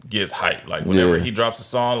gets hyped. Like whenever Yeah. he drops a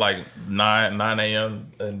song, like 9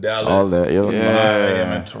 a.m. in Dallas, All that, yeah. 5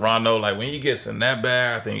 a.m. in Toronto. Like when he gets in that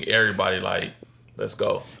bag, I think everybody like, let's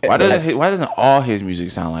go. Why doesn't all his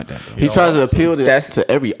music sound like that, though? He tries to appeal That's-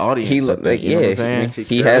 to every audience. he I look think, like- you know what I'm yeah, saying?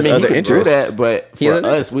 he has other he can do interests. that, but He for has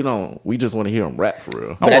us, we just want to hear him rap for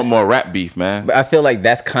real. I want more rap beef, man. But I feel like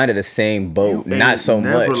that's kind of the same boat. Ain't Not so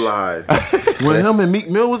never much. lied. When him and Meek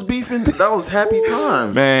Mill was beefing, that was happy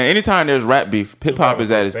times. Man, anytime there's rap beef, hip hop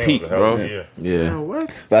is at its 2016 peak, was a hell of bro. a year. Yeah. Man,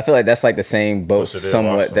 what? But I feel like that's like the same boat Pusha did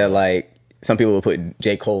somewhat watch that some. like some people will put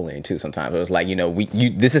J. Cole in too sometimes. It was like,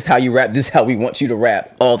 this is how you rap, this is how we want you to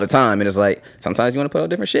rap all the time. And it's like sometimes you want to put out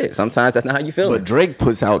different shit. Sometimes that's not how you feel. But Drake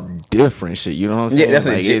puts out different shit. You know what I'm saying? Yeah, that's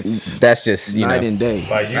like, that's just night and day.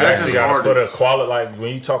 Like you That's actually an got to put a artist. quality. Like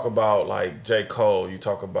when you talk about like J. Cole, you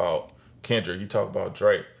talk about Kendrick, you talk about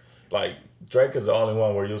Drake. Like Drake is the only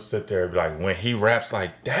one where you'll sit there and be like, when he raps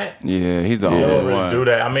like that, Yeah, he's the you don't only really one. do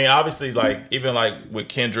that. I mean, obviously, like even like with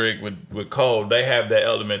Kendrick, with Cole, they have that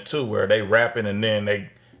element too, where they rapping and then they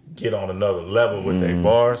get on another level with their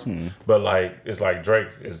bars. But like it's like Drake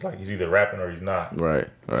is like he's either rapping or he's not. Right.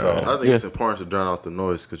 So- I think it's important to drown out the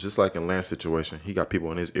noise because just like in Lance situation, he got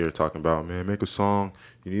people in his ear talking about, man, make a song.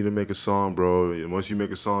 You need to make a song, bro. And once you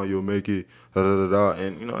make a song, you'll make it. Da, da, da, da.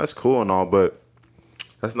 And that's cool and all, but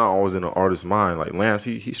that's not always in an artist's mind. Like Lance,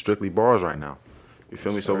 he's strictly bars right now. You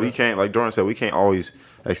feel me? So we can't, like Jordan said, we can't always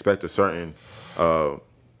expect a certain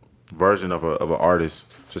version of an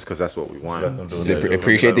artist just because that's what we want. Let them do Just that.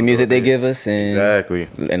 appreciate the music they give us and Exactly.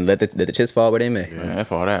 and let the chips fall where they may. Man,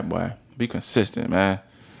 F all that, boy. Be consistent, man.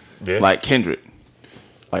 Yeah. Like Kendrick.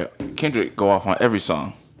 Like Kendrick go off on every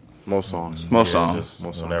song. Most songs. Most Yeah, songs. just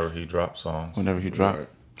Most whenever he drops songs. Whenever he drop.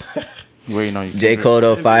 Waiting on you. J. Kendrick. Cole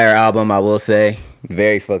though, fire album, I will say.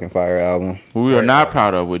 Very fucking fire album. What we are not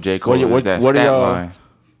proud of with J. Cole is that what are stat y'all- line.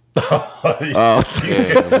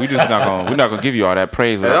 Yeah, we're not gonna give you all that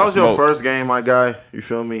praise. Hey, without that was the your smoke. first game, my guy. You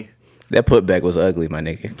feel me? That putback was ugly, my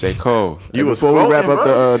nigga. J. Cole. You was Before we wrap floating, up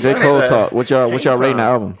bro. the J. Cole talk, what y'all Hang rating the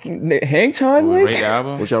time. album? Hang time, Rate like? the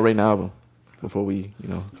album. What y'all rating the album? Before we,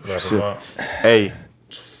 Wrap 'em up. Hey,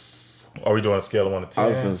 Are we doing a scale of 1 to 10? I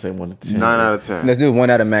was gonna say 1 to 10. 9 out of 10. Let's do 1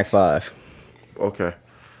 out of Mac 5. Okay.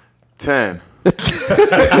 10.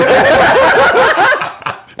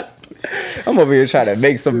 I'm over here trying to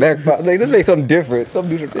make some Mac 5. Like, let's make something different. I'm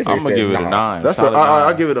gonna give it a 9. That's Solid I'll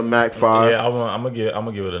 9. give it a Mac 5. Yeah, I'm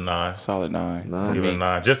gonna give it a 9. Solid 9. I'll give it a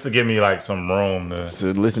 9 just to give me like some room to.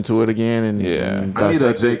 To listen to it again and Yeah. and I need a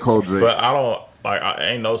dissect J. it. Cole Drake. But I don't like. I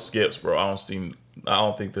ain't no skips, bro. I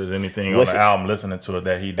don't think there's anything What's on the it- album listening to it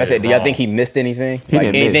that he did. I said, do y'all wrong. think he missed anything? He Like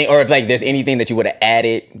didn't anything, miss. or if like there's anything that you would have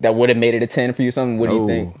added that would have made it a 10 for you? Something? What do you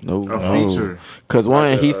think? No, A feature. Because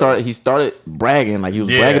one, he started bragging like he was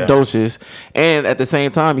Yeah. braggadocious, and at the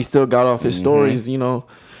same time, he still got off his stories,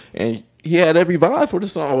 and he had every vibe for the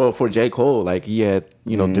song. Well, for J. Cole, like he had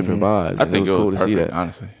different vibes. I and think it was cool to see perfect, that.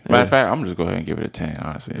 honestly. Matter of fact, I'm just go ahead and give it a 10.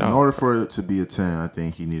 Honestly, In order for it to be a 10, I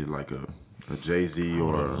think he needed like a Jay-Z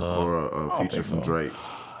or a feature from Drake.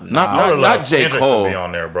 I not would've loved J. Kendrick Cole. to be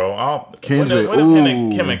on there, bro. Kendrick, when ooh.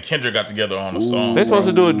 him and Kendrick got together on the song. They're supposed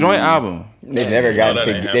to do a joint album. They've never that ain't gotten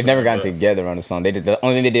happening, they've never gotten but- together on the song. They did the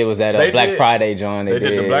only thing they did was that They Black did- Friday joint. They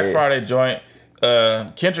did the Black Friday joint.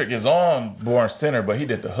 Kendrick is on Born Sinner, but he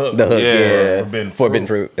did the hook. The hook, Yeah, yeah, Forbidden Forbidden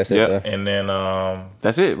Fruit. That's Yeah. it. And then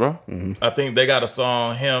That's it, bro. I think they got a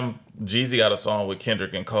song. Jeezy got a song with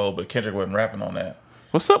Kendrick and Cole, but Kendrick wasn't rapping on that.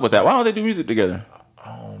 What's up with that? Why don't they do music together?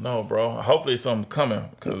 I don't don't know, bro. Hopefully something coming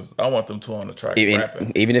because I want them two on the track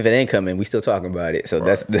rapping. Even if it ain't coming, we still talking about it. So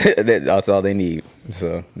Right. that's all they need.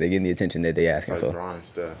 So they getting the attention that they asking Like for. Bron and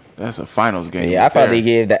Steph. That's a finals game. Yeah, I probably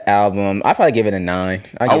give the album. I probably give it a 9.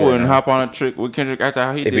 I wouldn't hop on a trick with Kendrick after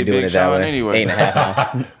how he if you're did doing Big it that Sean way. anyway.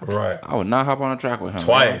 8.5. Right. I would not hop on a track with him.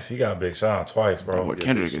 Twice. He got Big Sean twice, bro. But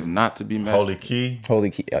Kendrick is not to be messed. Holy Key. Holy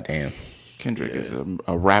key! Oh damn. Kendrick is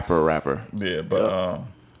a rapper. Yeah, but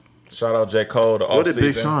shout out J. Cole. The What did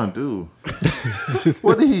Big offseason. Sean do?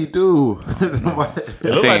 What did he do? It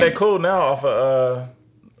looks like they cool now off of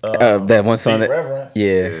That one song Beat that. Reverence.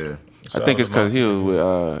 Yeah. Yeah. I think it's because he was with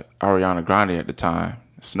Ariana Grande at the time.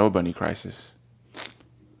 Snow Bunny Crisis.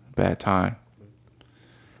 Bad time.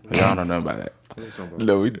 But y'all don't know nothing about that.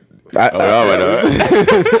 No, we. I I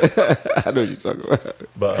know what you're talking about.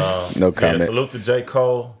 But No comment. Yeah, salute to J.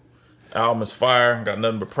 Cole. Album is fire. Got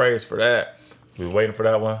nothing but praise for that. We were waiting for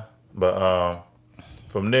that one. But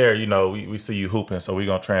from there, you know, we see you hooping, so we're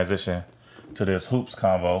gonna transition to this hoops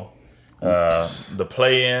convo. The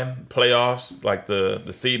play-in, playoffs, like the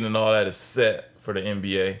seeding and all that is set for the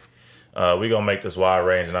NBA. We're gonna make this wide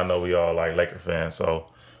range, and I know we all like Laker fans, so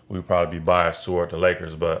we'll probably be biased toward the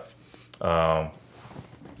Lakers, but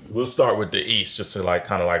we'll start with the East just to like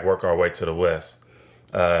kind of like work our way to the West.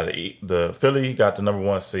 The Philly got the number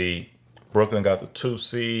 1 seed. Brooklyn got the 2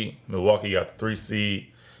 seed. Milwaukee got the 3 seed.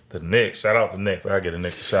 The Knicks. Shout out to the Knicks. I gotta get the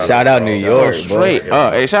Knicks a shout out. Shout out New York, Straight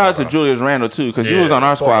up. Hey, shout out to Julius Randle, too, because you was on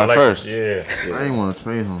our squad first. Yeah. I ain't want to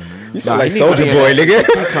trade him, man. You sound like he need to Soldier be Boy, in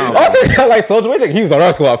nigga. Also, sound like Soldier Boy. Nigga, he was on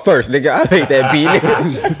our squad first, nigga. I think that beat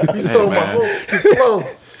nigga. He stole my move. He stole.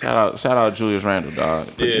 Shout out Julius Randle, dog.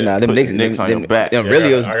 Yeah. Nah, them Put Knicks, Knicks on your back. Them Yeah,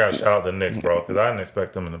 really was, I gotta shout out the Knicks, bro, because I didn't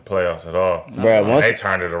expect them in the playoffs at all. bro. Once, They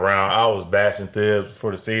turned it around. I was bashing Thibs before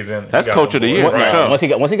the season. He That's got coach them of the boys year for around.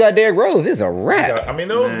 sure. once he got Derrick Rose, it's a wrap. I mean,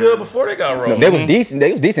 it was good before they got Rose. They was decent. They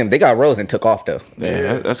was decent. They got Rose and took off though.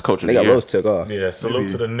 Yeah, that's coach of They the got year. Rose took off. Yeah, salute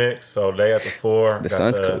to the Knicks. So they at the 4. The got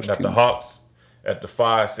Suns the, coach, got too. the Hawks at the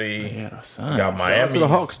 5 seed. Yeah, the Suns. Got Miami. To the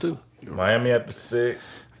Hawks too. Miami at the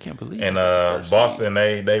 6. I can't believe And it. Boston,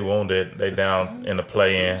 they wounded. They down in the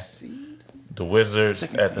play-in. The Wizards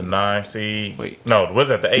at the 9 seed. Wait. No, the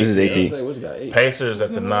Wizards at the 8 This is seed. AC. Pacers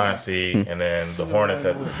at the 9 seed. And then the Hornets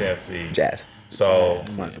at the 10 seed. Jazz. So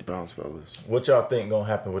Might have bounced, fellas. what y'all think gonna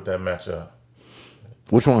happen with that matchup?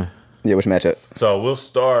 Which one? Yeah, which matchup? So we're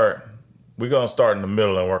gonna start in the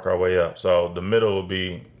middle and work our way up. So the middle will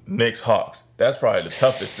be Knicks Hawks. That's probably the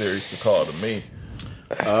toughest series to call to me.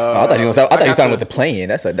 I thought you were starting with the play-in.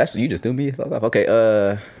 That's you just threw me the fuck off. Okay,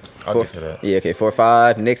 I'll get to that. yeah, okay,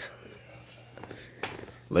 4-5 Knicks.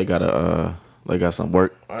 They got some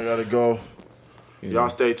work. I gotta go. Y'all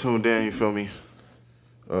stay tuned in, you feel me?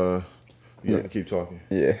 You gotta keep talking.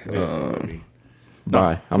 Yeah.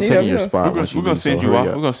 Bye. I'm Yeah, taking yeah. your spot. We're gonna send you off.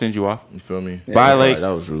 We're gonna send you off. You feel me? Bye, Lake. That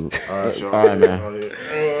was rude. All right, y'all. All right, man. All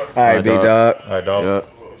right, big dog. All right, dog. Yep.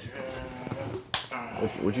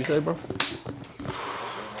 What'd you say, bro?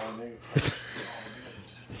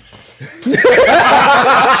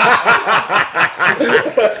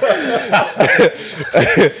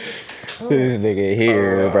 This nigga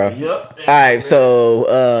here, bro. All right,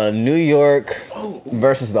 so New York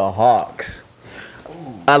versus the Hawks.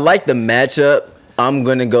 I like the matchup. I'm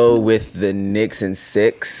gonna go with the Knicks in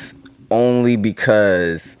 6, only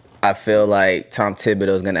because I feel like Tom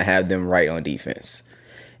Thibodeau's gonna have them right on defense,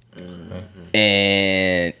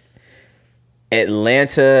 and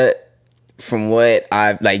Atlanta. From what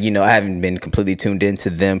I've I haven't been completely tuned into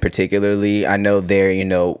them particularly. I know they're,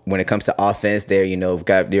 when it comes to offense, they're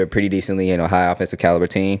pretty decently, high offensive caliber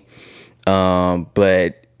team.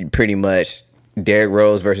 But pretty much Derrick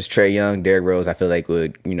Rose versus Trae Young. Derrick Rose, I feel like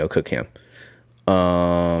would, cook him.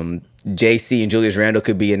 JC and Julius Randle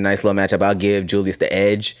could be a nice little matchup. I'll give Julius the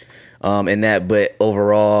edge in that. But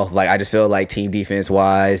overall, I just feel like team defense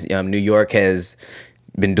wise, New York has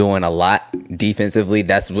been doing a lot defensively.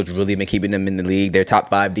 That's what's really been keeping them in the league. They're top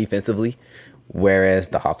 5 defensively, whereas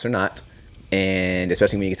the Hawks are not. And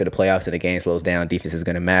especially when you get to the playoffs and the game slows down, defense is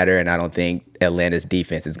going to matter. And I don't think Atlanta's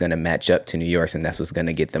defense is going to match up to New York's, and that's what's going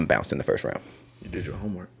to get them bounced in the first round. You did your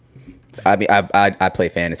homework. I mean, I play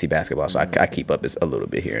fantasy basketball, so I keep up a little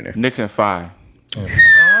bit here and there. Knicks in 5.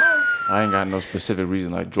 I ain't got no specific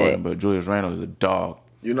reason like Jordan, but Julius Randle is a dog.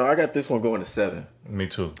 I got this one going to 7. Me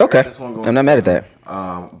too. Okay, This one going I'm to not mad at 7.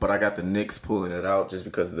 that. But I got the Knicks pulling it out just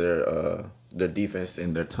because of their defense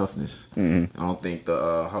and their toughness. Mm-hmm. I don't think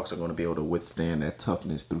the Hawks are going to be able to withstand that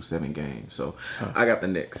toughness through 7 games. So I got the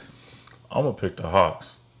Knicks. I'm gonna pick the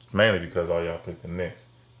Hawks mainly because all y'all picked the Knicks,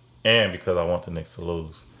 and because I want the Knicks to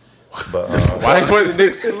lose. But Why was the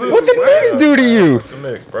Knicks to lose? What the Knicks do to you? It's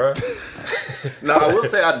the Knicks, bro. No, I will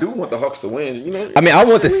say I do want the Hawks to win. You know, I mean, I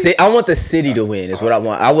want the city to win. Is what I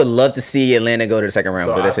want. I would love to see Atlanta go to the second round,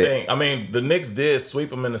 So but that's I mean, the Knicks did sweep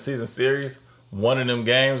them in the season series. One of them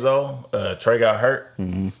games, though, Trey got hurt.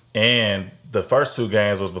 And the first 2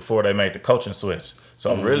 games was before they made the coaching switch.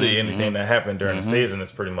 So really anything that happened during the season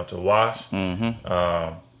is pretty much a wash.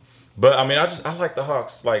 But I mean, I like the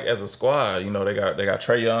Hawks like as a squad. You know, they got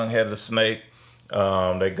Trey Young, head of the snake.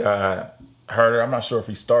 They got Herter. I'm not sure if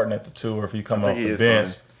he's starting at the 2 or if he come off the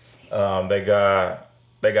bench.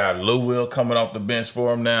 They got Lou Will coming off the bench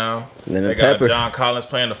for him now. They got John Collins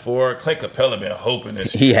playing the 4. Clint Capella been hoping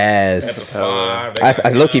this year. He has. At the 5. I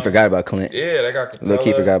low-key forgot about Clint. Yeah, they got Capella.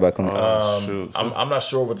 Low-key forgot about Clint. I'm not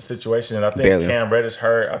sure what the situation is. I think Barely. Cam Reddish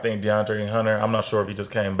hurt. I think DeAndre Hunter. I'm not sure if he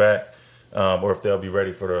just came back or if they'll be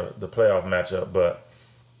ready for the playoff matchup. But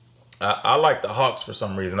I like the Hawks for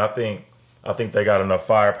some reason. I think they got enough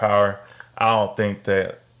firepower. I don't think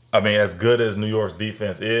that. I mean, as good as New York's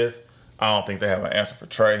defense is, I don't think they have an answer for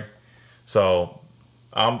Trey. So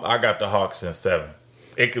I got the Hawks in 7.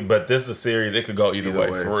 But this is a series. It could go either way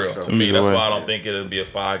for real. Sure. To me, that's why I don't think it'll be a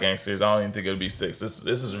 5-game series. I don't even think it'll be 6. This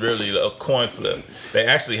is really a coin flip. They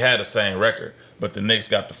actually had the same record, but the Knicks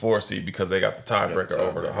got the 4 seed because they got the tiebreaker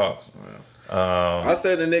over the Hawks. I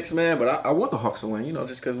said the Knicks, man, but I want the Hawks to win. You know,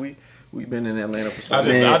 just because we've been in Atlanta for so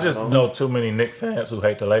long. I just know too many Knicks fans who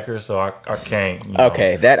hate the Lakers, so I can't.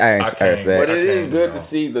 Okay, that I respect. But it is good to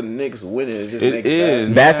see the Knicks winning. It just makes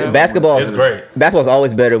Basketball is great. Basketball's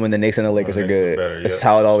always better when the Knicks and the Lakers are good. That's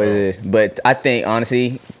how it always is. But I think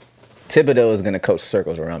honestly, Thibodeau is gonna coach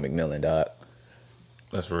circles around McMillan, dog.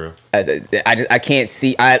 That's real. I can't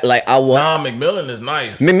see. McMillan is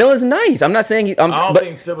nice. McMillan's nice. I'm not saying I don't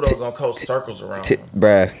think Thibodeau's gonna coach circles around him.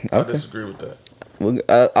 Bruh. Okay. I disagree with that.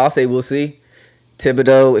 I'll say we'll see.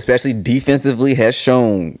 Thibodeau, especially defensively, has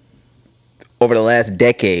shown over the last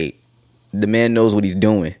decade, the man knows what he's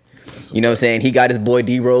doing. You know what I'm saying? He got his boy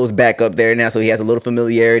D Rose back up there now, so he has a little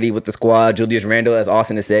familiarity with the squad. Julius Randle, as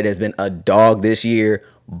Austin has said, has been a dog this year,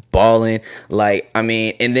 balling. Like, I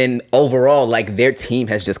mean, and then overall, like, their team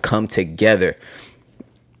has just come together.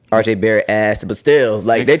 RJ Barrett ass, but still,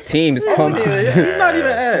 like, their team's come together. He's not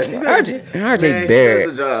even ass. RJ Barrett he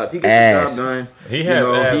does the job. He gets ass. the job done. He has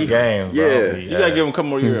ass game, bro. Yeah. He You gotta give him a couple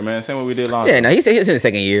more years, man. Same way we did last Yeah, time. no, he's in his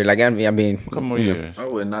second year. Like, I mean, A couple more years. I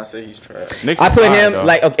would not say he's trash. Knicks I is put fine, him though.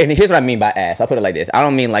 like, okay, and here's what I mean by ass. I put it like this. I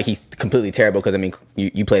don't mean like he's completely terrible because I mean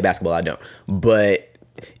you play basketball. I don't. But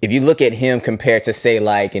if you look at him compared to say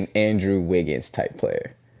like an Andrew Wiggins type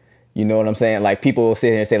player, you know what I'm saying? Like people will sit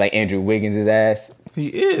here and say like Andrew Wiggins is ass, He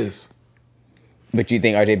is. but you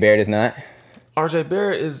think RJ Barrett is not? RJ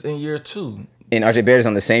Barrett is in year 2. And RJ Barrett is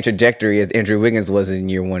on the same trajectory as Andrew Wiggins was in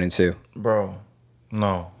year 1 and 2. Bro,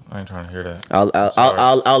 no, I ain't trying to hear that. I'll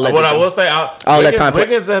let. What I will say,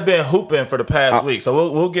 Wiggins have been hooping for the past week, so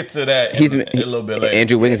we'll get to that a little bit later.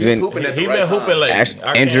 Andrew Wiggins been hooping at the He right been hooping late. Actually,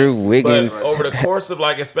 Andrew Wiggins But over the course of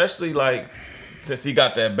like, especially like since he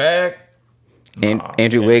got that bag. and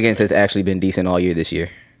Andrew Wiggins has actually been decent all year this year.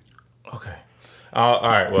 Okay. All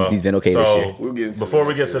right. Well, He's been okay this year. We'll get into before the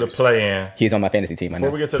we get next to the series. play-in, He's on my fantasy team. I before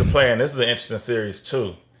know. we get to the play-in, this is an interesting series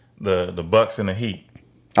too. The Bucks and the Heat.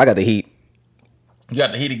 I got the Heat. You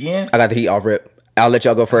got the Heat again? I got the Heat off rip. I'll let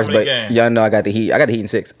y'all go first, many but games? y'all know I got the Heat. I got the Heat in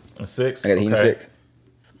 6. A 6. I got the Heat in 6.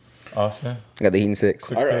 Austin. I got the Heat in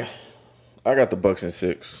 6. All right. I got the Bucks in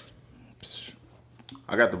 6.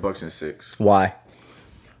 I got the Bucks in 6. Why?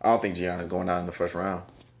 I don't think Giannis going out in the first round.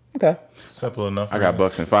 Okay. Simple enough. I got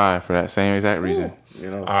Bucks in 5 for that same exact reason. You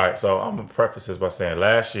know. All right, so I'm gonna preface this by saying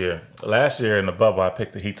last year in the bubble, I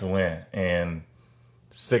picked the Heat to win in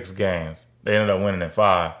 6 games. They ended up winning in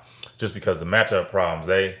 5, just because the matchup problems.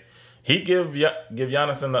 He give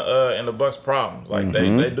Giannis and the Bucks problems, like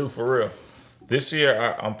they do for real. This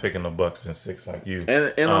year, I'm picking the Bucks in 6, like you.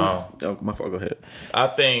 And my fault. Go ahead. I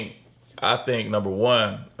think number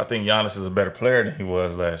one, I think Giannis is a better player than he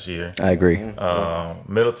was last year. I agree.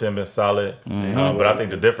 Middleton been solid, but I think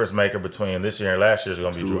the difference maker between this year and last year is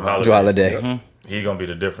going to be Drew Holiday. Drew Holiday. He's going to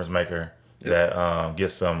be the difference maker that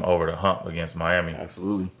gets them over the hump against Miami.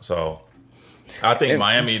 Absolutely. So I think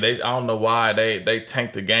Miami, I don't know why they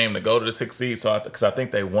tanked the game to go to the 6th seed. So because I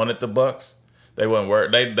think they wanted the Bucks, they wouldn't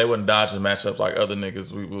work. They wouldn't dodge the matchups like other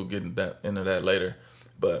niggas. We will get into that later.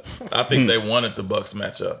 But I think they wanted the Bucks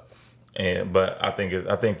matchup. But I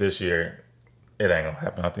think this year it ain't gonna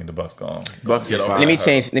happen. I think the Bucks gonna get over.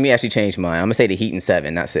 Let me actually change mine. I'm gonna say the Heat in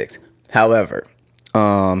 7, not 6. However,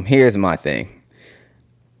 here's my thing.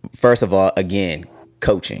 First of all, again,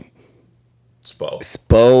 coaching.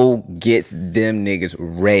 Spo gets them niggas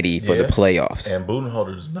ready for the playoffs. And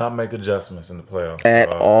Budenholzer does not make adjustments in the playoffs. At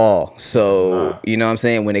all. So, you know what I'm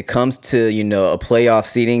saying? When it comes to, a playoff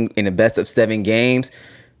seeding in the best of 7 games,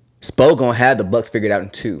 Spo gonna have the Bucks figured out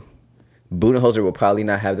in 2. Budenholzer will probably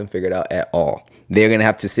not have them figured out at all. They're gonna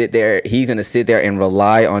have to sit there. He's gonna sit there and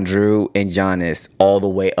rely on Drew and Giannis all the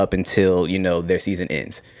way up until, their season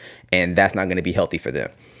ends. And that's not gonna be healthy for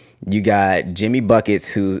them. You got Jimmy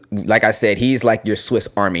Buckets, who, like I said, he's like your Swiss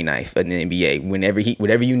Army knife in the NBA.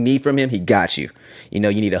 Whatever you need from him, he got you. You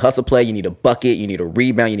need a hustle play, you need a bucket, you need a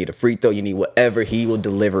rebound, you need a free throw, you need whatever. He will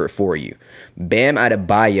deliver it for you. Bam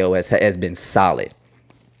Adebayo has been solid.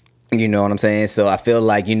 You know what I'm saying? So I feel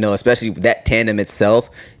like, especially that tandem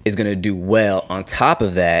itself is going to do well. On top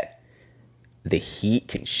of that, the Heat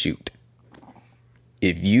can shoot.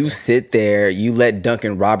 If you sit there, you let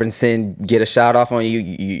Duncan Robinson get a shot off on you,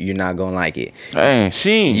 you're not gonna like it. Hey,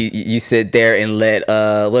 you sit there and let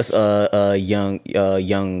what's young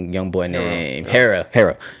boy name Hero.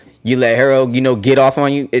 You let Hero get off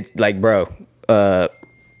on you. It's like, bro. I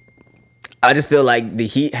just feel like the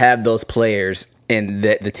Heat have those players and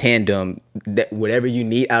the tandem that whatever you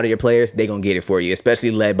need out of your players, they gonna get it for you.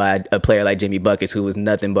 Especially led by a player like Jimmy Buckets, who was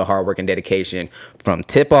nothing but hard work and dedication from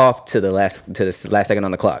tip off to the last second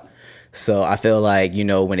on the clock. So I feel like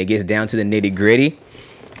when it gets down to the nitty gritty,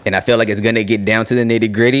 and I feel like it's gonna get down to the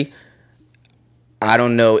nitty gritty, I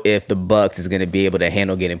don't know if the Bucks is gonna be able to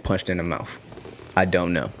handle getting punched in the mouth. I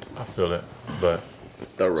don't know. I feel it, but.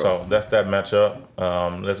 So that's that matchup.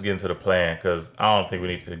 Let's get into the plan, because I don't think we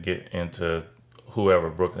need to get into whoever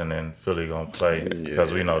Brooklyn and Philly gonna play,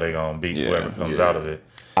 because we know they're gonna beat whoever comes out of it.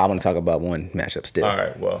 I want to talk about one matchup still. All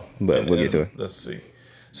right, well, but we'll get to it. Let's see.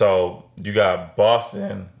 So you got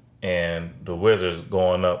Boston and the Wizards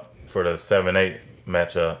going up for the 7-8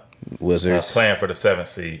 matchup. Wizards playing for the 7th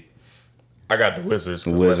seed. I got the Wizards.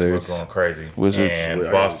 Westbrook going crazy.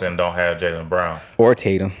 And Boston don't have Jaylen Brown or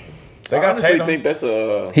Tatum. I honestly think that's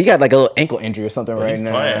he got like a little ankle injury or something right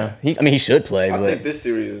now. Playing. He should play. I think this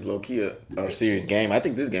series is low key a series game. I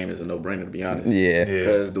think this game is a no brainer, to be honest. Yeah.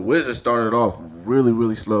 Because the Wizards started off really,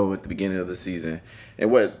 really slow at the beginning of the season,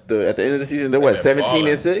 and at the end of the season they're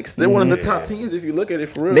 17-6. They're one of the top teams if you look at it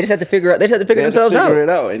for real. They just have to figure themselves out.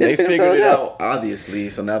 And they figured it out obviously.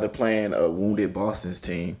 So now they're playing a wounded Boston's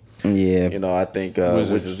team. Yeah. I think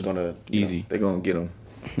Wizards are gonna easy. They're gonna get them.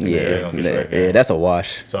 Yeah, that's a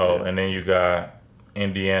wash. So, and then you got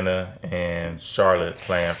Indiana and Charlotte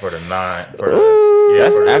playing for the 9. That's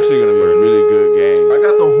actually going to be a really good game. I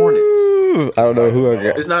got the Hornets. I don't know who I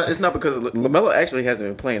got. It's not because of LaMelo actually hasn't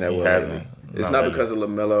been playing that well lately. It's not because of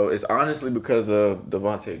LaMelo. It's honestly because of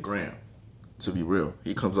Devontae Graham. To be real,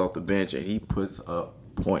 he comes off the bench and he puts up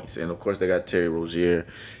points. And of course, they got Terry Rozier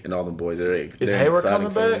and all them boys. Is Hayward coming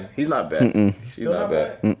back? He's not back. He's not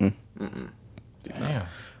back. Damn.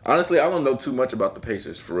 Honestly, I don't know too much about the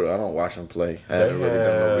Pacers for real. I don't watch them play. I haven't really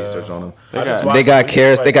done no research on them. They got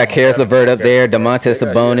Karis LeVert up there, Domantas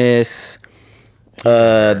Sabonis.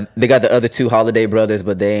 They got the other 2 Holiday brothers,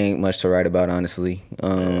 but they ain't much to write about, honestly.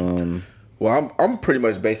 Well, I'm pretty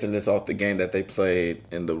much basing this off the game that they played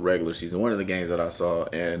in the regular season. One of the games that I saw,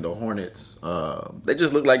 and the Hornets, they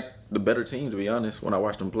just look like the better team, to be honest, when I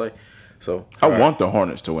watched them play. So I want the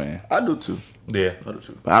Hornets to win. I do too. Yeah, I do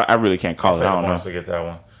too. But I really can't call it. I don't know. To get that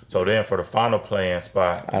one. So then for the final play-in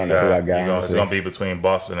spot, I don't know who I got. It's gonna be between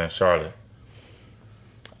Boston and Charlotte.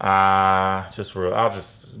 I'll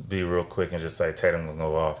just be real quick and just say Tatum gonna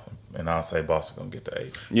go off, and I'll say Boston gonna get the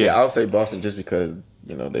 8. Yeah, I'll say Boston just because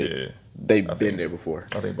they've been there before.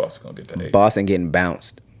 I think Boston gonna get the 8. Boston getting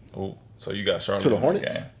bounced. Ooh, so you got Charlotte to the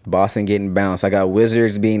Hornets. Game. Boston getting bounced. I got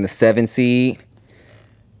Wizards being the 7 seed.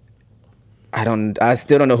 I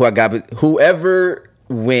still don't know who I got, but whoever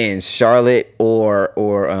wins, Charlotte or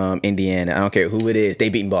Indiana, I don't care who it is, they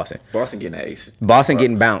beating Boston. Boston getting an ace. Boston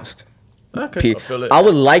getting bounced. Okay. I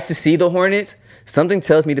would like to see the Hornets. Something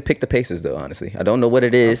tells me to pick the Pacers, though, honestly. I don't know what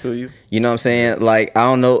it is. I feel you. You know what I'm saying? Like, I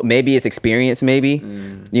don't know. Maybe it's experience, maybe.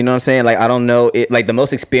 You know what I'm saying? Like, I don't know. Like, the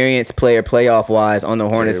most experienced player playoff-wise on the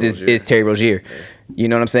Hornets is Terry Rozier. You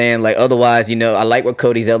know what I'm saying? Like, otherwise, I like what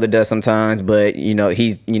Cody Zeller does sometimes, but,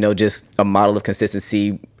 he's, just a model of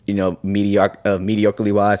consistency,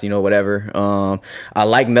 mediocrely wise, whatever. I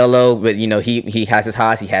like Melo, but, he has his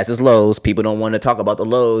highs, he has his lows. People don't want to talk about the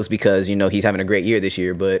lows because, he's having a great year this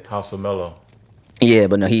year, but... House of Melo. Yeah,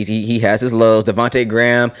 but no, he has his lows. Devontae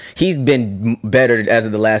Graham, he's been better as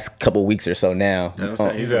of the last couple weeks or so now.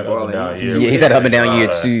 He's had up and down year. Yeah, he's had up and down year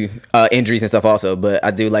too. Injuries and stuff also, but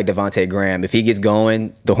I do like Devontae Graham. If he gets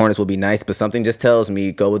going, the Hornets will be nice, but something just tells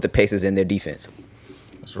me go with the Pacers in their defense.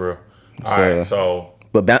 That's real. All right, so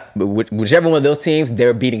But whichever one of those teams,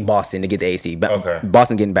 they're beating Boston to get the AC. Okay.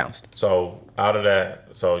 Boston getting bounced. So out of that,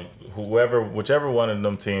 whichever one of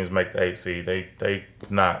them teams make the 8 they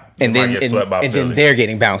might get swept by and Philly. then they're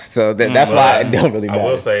getting bounced. So that's why I don't really matter. I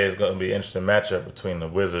will say it's going to be an interesting matchup between the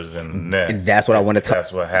Wizards and the Nets. And that's what I want to talk.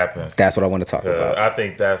 That's what happens. That's what I want to talk about. I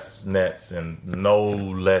think that's Nets in no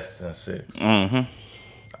less than 6. Mm-hmm.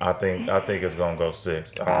 I think it's gonna go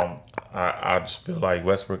 6. I just feel like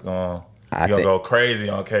Westbrook gonna go crazy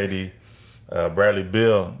on KD. Bradley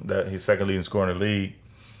Beal, that he's second leading scorer in the league.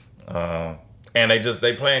 And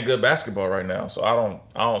they playing good basketball right now. So I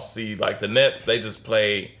don't see like the Nets. They just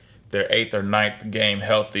played their 8th or 9th game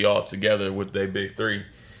healthy all together with their big 3.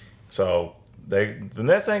 So the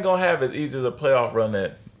Nets ain't gonna have as easy as a playoff run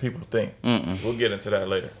that people think. We'll get into that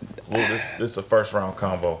later. This is a first round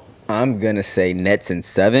convo. I'm gonna say Nets in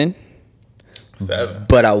 7. 7.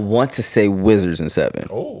 But I want to say Wizards in 7.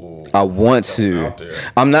 Oh, I want to. out there.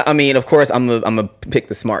 I'm not. I mean, of course, I'm gonna pick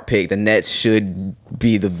the smart pick. The Nets should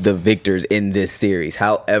be the victors in this series.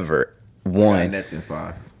 However, one Nets in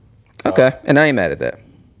 5. Okay, and I ain't mad at that.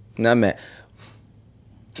 Not mad.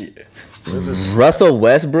 Yeah. Russell You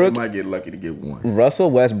Westbrook. might get lucky to get 1.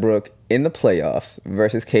 Russell Westbrook in the playoffs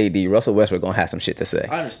versus KD. Russell Westbrook gonna have some shit to say.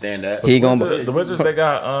 I understand that. The Wizards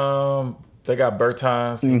they got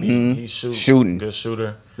Bertans. He's shooting. Good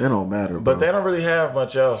shooter. That don't matter, bro. But they don't really have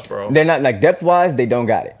much else, bro. They're not like depth wise. They don't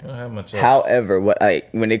got it. They don't have much else. However,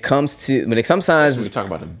 when it comes to sometimes We talk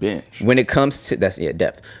about the bench. when it comes to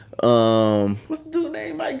depth. What's the dude's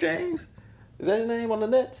name? Mike James? Is that his name on the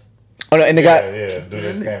Nets? Oh no, and they got Dude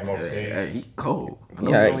just came from overseas. Hey, he cold.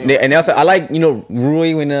 yeah, and also I like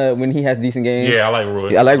Rui when he has decent games. Yeah, I like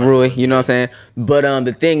Rui. I like Rui, you know what I'm saying? But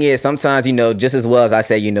the thing is, sometimes, just as well as I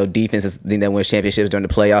say, defense is the thing that wins championships during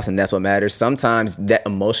the playoffs, and that's what matters. Sometimes that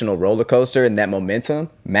emotional roller coaster and that momentum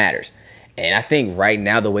matters. And I think right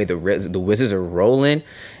now, the way the Wizards are rolling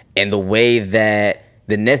and the way that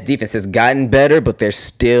the Nets defense has gotten better, but they're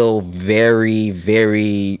still very,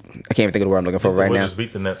 very... I can't even think of the word I'm looking for right now. The Wizards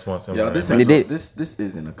beat the Nets once. Yo, this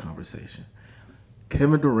isn't a conversation.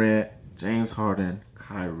 Kevin Durant, James Harden,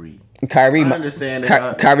 Kyrie. Kyrie, I understand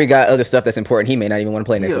Kyrie got other stuff that's important. He may not even want to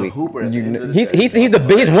play next a week. hooper at the end of the He's season. the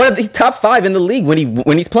biggest. He's top 5 in the league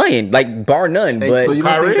when he's playing, like bar none. Hey, but so you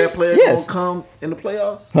don't Kyrie? think that player Yes. gonna come in the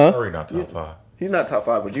playoffs? Kyrie not top 5. He's not top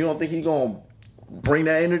 5, but you don't think he's gonna bring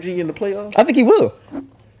that energy in the playoffs? I think he will.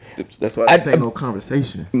 That's why this ain't no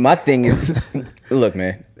conversation. My thing is, look,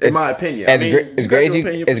 man. In my opinion, as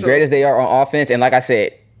great as they are on offense, and like I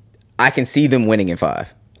said, I can see them winning in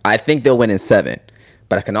 5. I think they'll win in 7,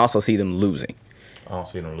 but I can also see them losing. I don't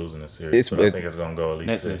see them losing this series, but I think it's going to go at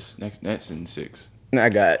least 6. Nets in 6. I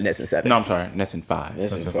got Nets in 7. No, I'm sorry. Nets in 5.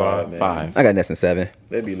 Nets in in 5, man. 5. I got Nets in 7.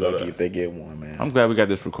 They'd be lucky if they get 1, man. I'm glad we got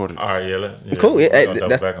this recorded. All right, yeah. Cool. we're Yeah, gonna double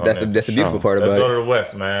that's back on the that. beautiful part Let's about go it. to the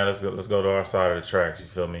West, man. Let's go to our side of the tracks. You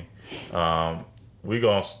feel me? I'm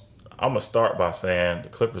gonna start by saying the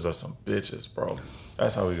Clippers are some bitches, bro.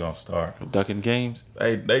 That's how we gonna start. Ducking games.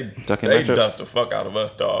 They Ducking they matchups. ducked the fuck out of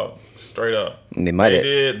us, dog. Straight up. They might have.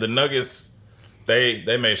 did. The Nuggets.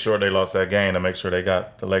 They made sure they lost that game to make sure they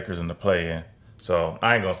got the Lakers in the play-in. So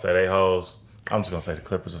I ain't gonna say they hoes. I'm just gonna say the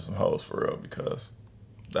Clippers are some hoes for real because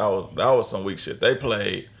that was some weak shit. They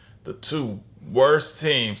played the 2 worst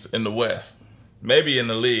teams in the West, maybe in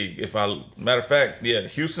the league. Matter of fact, yeah,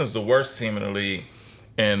 Houston's the worst team in the league,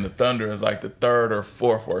 and the Thunder is like the 3rd or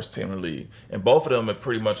 4th worst team in the league. And both of them have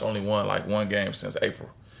pretty much only won like 1 game since April,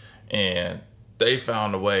 and they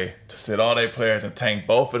found a way to sit all their players and tank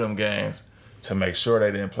both of them games to make sure they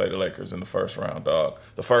didn't play the Lakers in the first round, dog.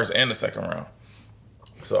 The first and the second round.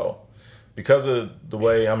 So, because of the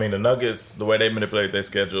Nuggets, the way they manipulated their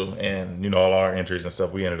schedule and, all our injuries and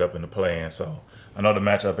stuff, we ended up in the play-in. So, I know the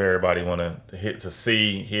matchup everybody want to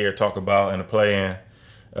see, hear, talk about in the play-in,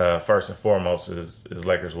 first and foremost, is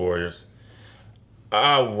Lakers Warriors.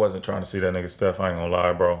 I wasn't trying to see that nigga Steph. I ain't gonna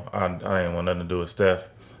lie, bro. I ain't want nothing to do with Steph.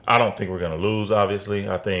 I don't think we're gonna lose, obviously.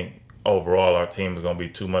 I think overall our team is gonna be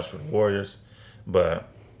too much for the Warriors. But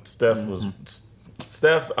Steph,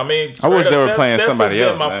 I wish they were playing somebody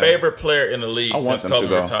else. My favorite player in the league since Kobe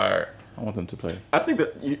retired. I want them to play. I think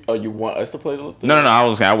that you want us to play the No.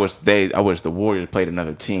 I wish the Warriors played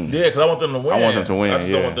another team. Yeah, because I want them to win. I want them to win. I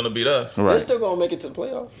just don't want them to beat us. Right. They're still gonna make it to the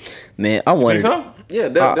playoffs. Man, I wanted. Think so? Yeah,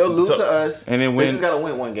 they'll lose to us, and then they just gotta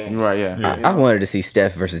win 1 game. Right. Yeah. I wanted to see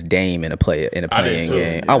Steph versus Dame in a playing too.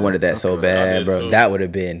 game. I wanted that so bad, bro. too. That would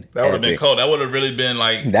have been. That would have been cold. That would have really been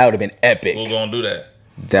like. That would have been epic. We're gonna do that.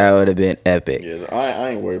 That would have been epic. Yeah, I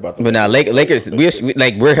ain't worried about that. But now Lakers,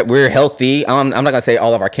 we're healthy. I'm not gonna say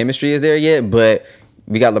all of our chemistry is there yet, but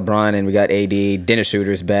We got LeBron and we got AD. Dennis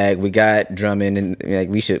Schroeder's back. We got Drummond, and like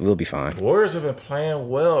we'll be fine. Warriors have been playing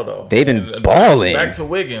well though. They've been balling. Back to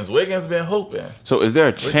Wiggins. Wiggins been hooping. So is there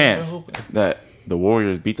a chance that the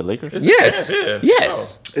Warriors beat the Lakers? Yes.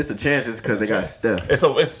 Yes. It's a chance just because they got Steph. It's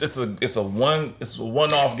a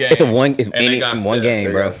one-off game. It's one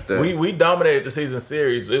game, bro. We dominated the season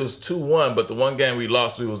series. It was 2-1, but the one game we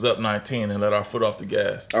lost, we was up 19 and let our foot off the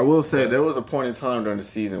gas. I will say there was a point in time during the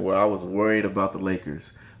season where I was worried about the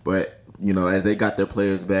Lakers, but as they got their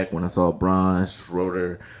players back, when I saw Bron,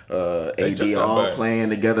 Schroeder, AD all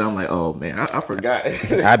playing together, I'm like, oh man, I forgot.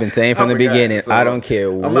 I've been saying from the beginning, so I don't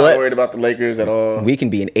care I'm not worried about the Lakers at all. We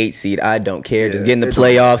can be an 8 seed. I don't care. Just get in the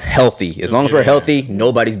playoffs healthy. As long as we're healthy,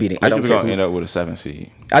 nobody's beating. I don't care. We're gonna end up with a 7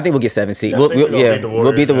 seed. I think we'll get 7 seed. We'll beat the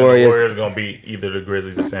Warriors. The Warriors are gonna beat either the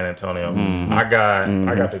Grizzlies or San Antonio. I got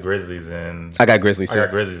the Grizzlies and I got Grizzlies. I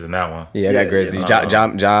got Grizzlies in that one. Yeah, I got Grizzlies.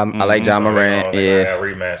 I like Ja Morant. Yeah, that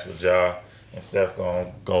rematch with Ja. And Steph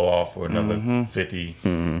gonna go off for another 50,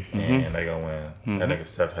 and they gonna win. That nigga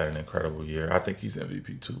Steph had an incredible year. I think he's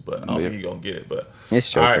MVP too, but I don't think he's gonna get it. But it's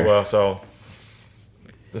Joker. All right, well, so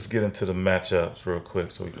let's get into the matchups real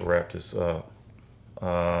quick so we can wrap this up.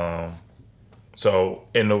 So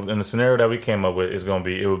in the scenario that we came up with,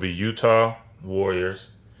 it would be Utah Warriors,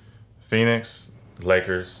 Phoenix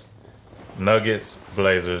Lakers, Nuggets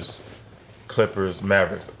Blazers, Clippers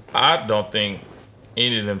Mavericks. I don't think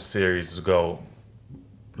any of them series go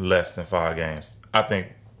less than 5 games. I think,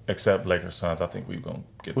 except Lakers Suns, I think we're gonna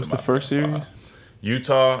get. What's the first series?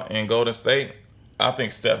 Utah and Golden State. I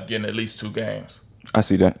think Steph getting at least 2 games. I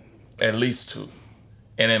see that. At least 2,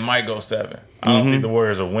 and it might go 7. I don't think the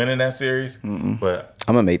Warriors are winning that series, but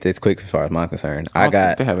I'm gonna make this quick as far as I'm concerned. I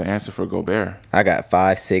think they have an answer for Gobert. I got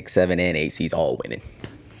 5, 6, 7, and 8 seeds all winning.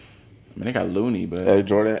 I mean, they got Looney, but hey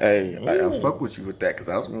Jordan, I fuck with you with that because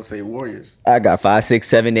I was gonna say Warriors. I got 5, 6,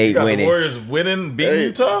 7, 8 winning. The Warriors winning, beating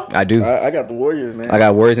Utah. I do. I got the Warriors, man. I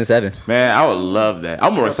got Warriors in 7. Man, I would love that.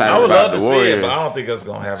 I'm more excited. I would about love to the Warriors. see it, but I don't think that's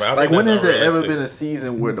gonna happen. Like, when has there ever been a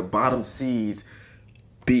season where the bottom seeds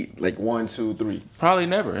beat like 1, 2, 3? Probably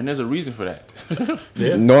never, and there's a reason for that.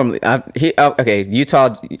 Yeah. Normally, okay.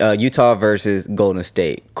 Utah versus Golden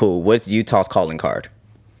State. Cool. What's Utah's calling card?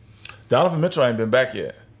 Donovan Mitchell ain't been back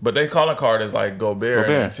yet. But they calling card is like Gobert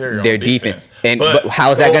and interior. Their defense. But how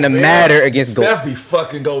is that going to matter against Golden State? Steph be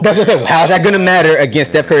fucking Gobert. That's what I'm saying. How is that going to matter against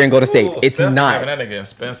Steph Curry and Golden State? It's Steph not. Having that nigga in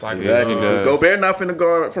Spence like exactly. Gobert not finna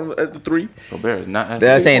guard from at the 3. Gobert is not.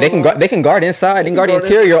 They're saying they can guard inside, they can guard the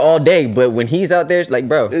interior all day. But when he's out there, like,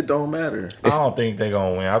 bro, it don't matter. I don't think they're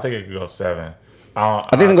gonna win. I think it could go 7. I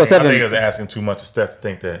think it's gonna go 7. I think it's asking too much of Steph to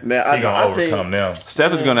think that he's gonna overcome them.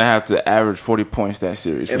 Steph is gonna have to average 40 points that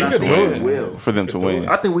series for them to win.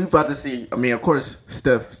 I think we about to see. I mean, of course,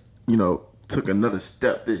 Steph, took another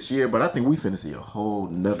step this year, but I think we finna see a whole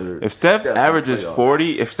nother. If Steph averages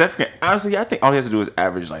 40, if Steph can, honestly, I think all he has to do is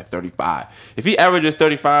average like 35. If he averages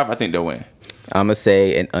 35, I think they'll win. I'm gonna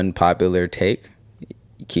say an unpopular take.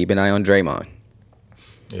 Keep an eye on Draymond.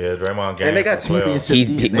 Yeah, Draymond game. And they got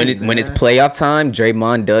championship. When it's playoff time,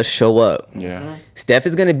 Draymond does show up. Yeah. Steph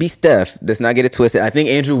is gonna be Steph. Let's not get it twisted. I think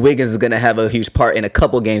Andrew Wiggins is gonna have a huge part in a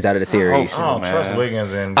couple games out of the series. I don't trust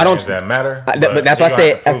Wiggins in games that matter. But that's why I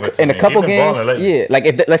say in a couple games. Yeah,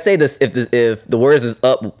 like let's say this, if the Warriors is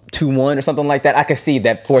up 2-1 or something like that, I could see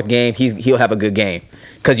that 4th game he'll have a good game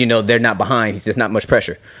because they're not behind. He's just not much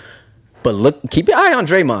pressure. But keep your eye on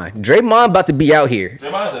Draymond. Draymond about to be out here.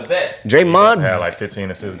 Draymond's a vet. Draymond had like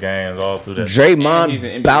 15 assist games all through that.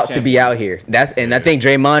 Draymond about to be out here. I think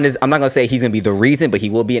Draymond is. I'm not gonna say he's gonna be the reason, but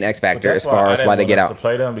he will be an X factor as far as why they get out. To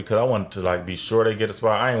play them because I wanted to be sure they get a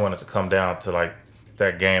spot. I didn't want it to come down to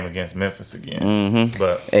that game against Memphis again. Mm-hmm.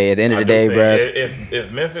 But hey, at the end of the day, bro,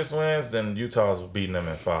 if Memphis wins, then Utah's beating them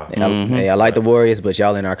in 5. Hey, I like the Warriors, but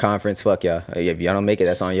y'all in our conference, fuck y'all. If y'all don't make it,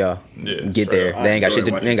 that's on y'all. Yeah, get there. They ain't got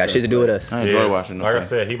shit to do with us. I enjoy watching them. Like I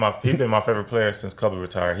said, he been my favorite player since Kobe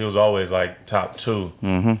retired. He was always like top 2.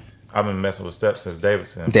 Mm-hmm. I've been messing with Steph since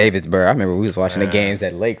Davidson. Bro. I remember we was watching the games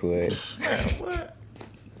at Lakewood. Man, what?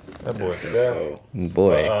 That boy's Steph.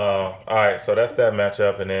 Boy. All right, so that's that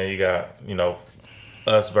matchup, and then you got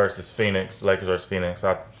us versus Phoenix, Lakers versus Phoenix.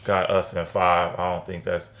 I got us in 5. I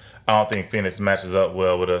don't think Phoenix matches up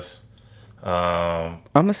well with us. I'm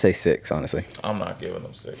gonna say 6, honestly. I'm not giving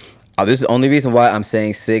them 6. This is the only reason why I'm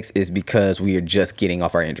saying 6 is because we are just getting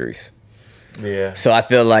off our injuries. Yeah. So I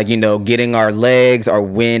feel like, getting our legs, our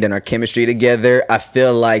wind, and our chemistry together, I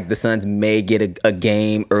feel like the Suns may get a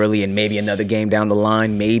game early and maybe another game down the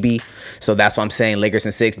line, maybe. So that's why I'm saying Lakers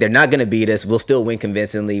in 6. They're not going to beat us. We'll still win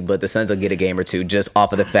convincingly, but the Suns will get a game or two just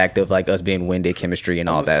off of the fact of like us being winded, chemistry, and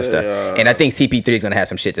all that stuff. And I think CP3 is going to have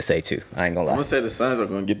some shit to say too. I ain't going to lie. I'm going to say the Suns are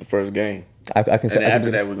going to get the first game. I can say, and after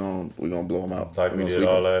that, we're gonna blow them out. Like we did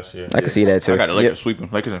all last year. I can see that too. I got the Lakers sweeping.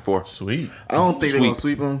 Lakers in 4. Sweet. I don't think they're gonna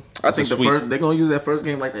sweep them. I think sweep. they're gonna use that first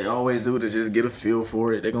game like they always do to just get a feel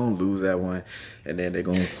for it. They're gonna lose that one, and then they're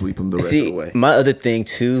gonna sweep them the rest of the way. My other thing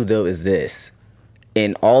too, though, is this: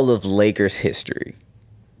 in all of Lakers history,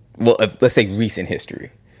 well, let's say recent history,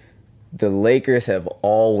 the Lakers have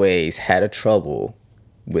always had a trouble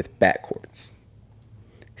with backcourts.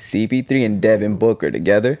 CP3 and Devin Booker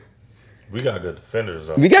together. We got good defenders,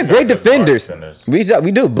 though. We got great defenders. We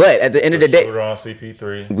do, but at the end of the day, Shooter on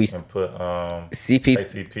CP3. We can put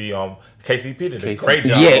KCP on. KCP did a great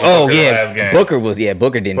job. Yeah. Last game.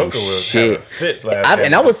 Booker didn't do shit. Fits last game.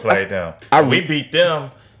 And I was played them. We beat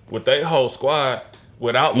them with their whole squad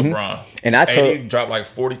without LeBron. And AD dropped like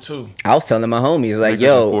 42. I was telling my homies like,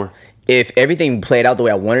 yo, if everything played out the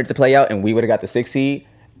way I wanted it to play out, and we would have got the 6 seed,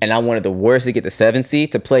 and I wanted the Warriors to get the 7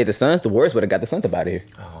 seed to play the Suns, the Warriors would have got the Suns up out of here.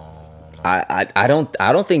 I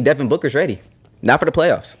don't think Devin Booker's ready. Not for the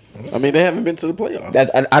playoffs. I mean, they haven't been to the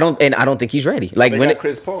playoffs. I don't think he's ready. Like when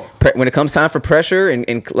Chris Paul. When it comes time for pressure and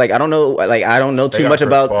like I don't know too much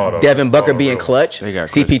about Devin Booker being clutch.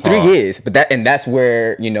 CP3 is, but that's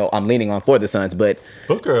where I'm leaning on for the Suns. But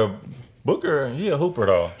Booker, he a hooper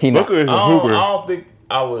though. Booker is a hooper. I don't think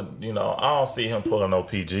I would. I don't see him pulling no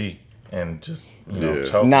PG. And just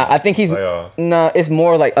choke. Nah, I think it's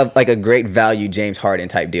more like a great value James Harden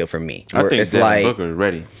type deal for me. I think Devin Booker is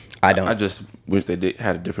ready. I don't. I just wish they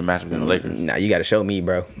had a different matchup than the Lakers. Nah, you got to show me,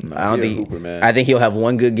 bro. I don't think. Hooper, man. I think he'll have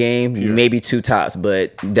one good game, maybe 2 tops.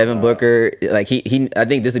 But Devin Booker, like he, I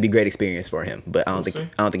think this would be a great experience for him. But I don't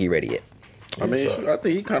think he's ready yet. I mean, I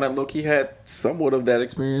think he kind of low-key had somewhat of that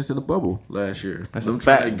experience in the bubble last year. That's a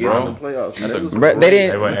fact, bro. In the playoffs. They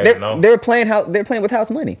didn't. They were playing with house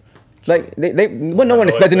money. Like no one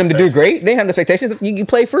expecting them to do great. They have no expectations. You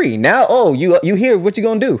play free. Now, you hear what you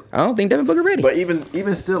gonna do. I don't think Devin Booker ready. But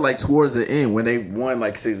even still, like towards the end, when they won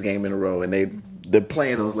like 6 games in a row, and they're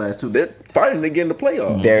playing those last 2, they're fighting to get in the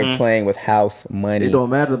playoffs. They're playing with house money. It don't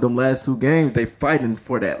matter them last 2 games. They fighting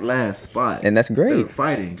for that last spot, and that's great. They're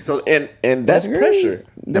fighting. So and that's pressure.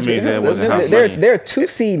 That means that wasn't house money. They're a 2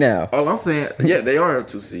 seed now. All I'm saying, they are a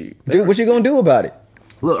 2 seed. Dude, what you gonna do about it?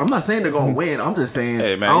 Look, I'm not saying they're gonna win. I'm just saying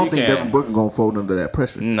I don't think Devin Booker gonna fold under that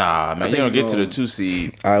pressure. Nah, man, you don't get to the 2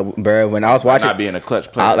 seed. Bro, when I was watching, not being a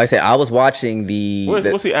clutch player. Like I said, I was watching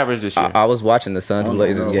what's the average this year? I was watching the Suns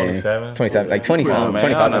Blazers game. 27, like 27,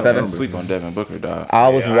 25 7. Sleep on Devin Booker, dog. I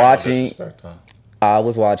was watching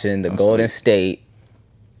the Golden State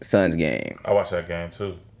Suns game. I watched that game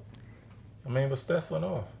too. I mean, but Steph went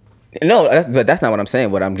off. No, that's not what I'm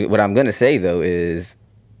saying. What I'm gonna say though is.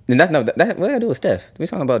 And what did I do with Steph? We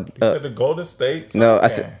talking about? You said the Golden State. No, I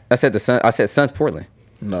said the Sun. I said Suns Portland.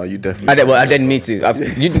 No, you definitely. I didn't mean to.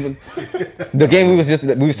 The game we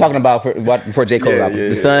was talking about before J. Cole album,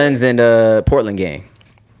 the Suns and Portland game,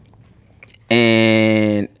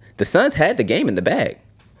 and the Suns had the game in the bag.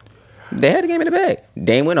 They had the game in the bag.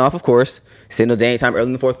 Dame went off, of course. Signal Dame time early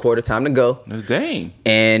in the 4th quarter. Time to go. It's Dame.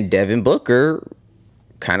 And Devin Booker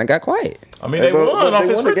kind of got quiet. I mean, they won off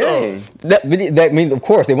his free throws. That means, of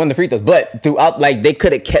course, they won the free throws. But throughout, like, they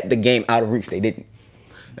could have kept the game out of reach. They didn't.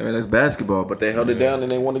 I mean, that's basketball, but they held it down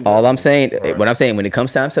and they won the game. All I'm saying, what I'm saying, when it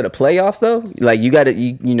comes time to the playoffs, though, like, you got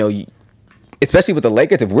to, especially with the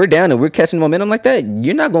Lakers, if we're down and we're catching momentum like that,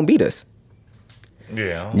 you're not going to beat us.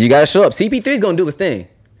 Yeah. You got to show up. CP3's going to do his thing.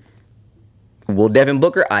 Will Devin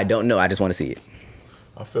Booker? I don't know. I just want to see it.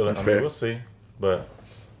 I feel it. I mean, we'll see. But,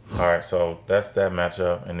 all right, so that's that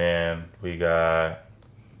matchup. And then we got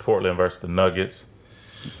Portland versus the Nuggets.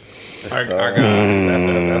 To me, that's a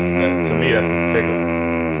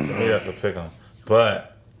pick'em. To me, that's a pick'em.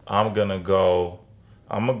 But I'm gonna go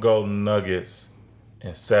Nuggets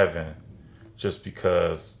in 7, just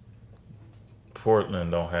because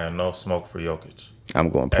Portland don't have no smoke for Jokic. I'm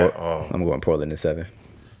going Portland in 7.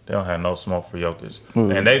 They don't have no smoke for Jokic,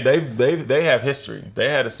 and they have history. They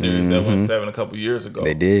had a series that went 7 a couple years ago.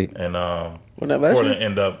 They did, and Portland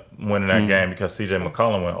ended up winning that game because C.J.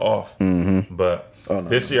 McCollum went off. But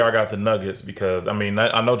this year I got the Nuggets because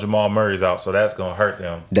I know Jamal Murray's out, so that's gonna hurt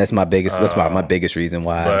them. That's my biggest. That's my biggest reason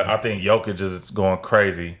why. But I think Jokic is going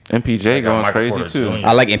crazy. MPJ going crazy too.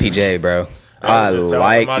 I like MPJ, bro. I was just telling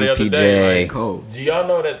like somebody the other MPJ. day, Cold. do y'all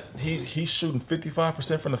know that he's shooting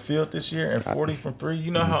 55% from the field this year and 40 from three?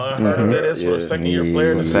 You know how unheard of that is for a second year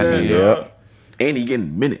player to do that? Yep. And he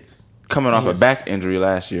getting minutes. Coming off a back injury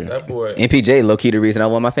last year. That boy. MPJ, low key, the reason I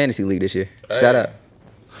won my fantasy league this year. Shout out.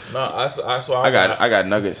 No, I got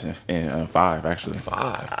Nuggets in 5 actually. 5.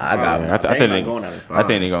 I got. I think not going out in 5. I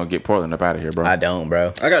think they're gonna get Portland up out of here, bro. I don't,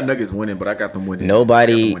 bro. I got Nuggets winning, but I got them winning.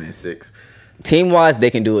 Nobody- I got them winning 6. Team wise,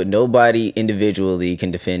 they can do it. Nobody individually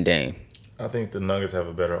can defend Dame. I think the Nuggets have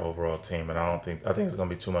a better overall team, and I think it's going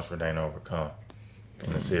to be too much for Dame to overcome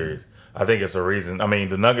in the series. I think it's a reason. I mean,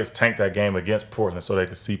 the Nuggets tanked that game against Portland so they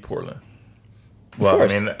could see Portland. Well,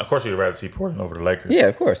 course. I mean, of course you'd rather see Portland over the Lakers. Yeah,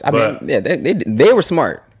 of course. But- I mean, they were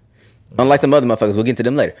smart. Unlike some other motherfuckers, we'll get to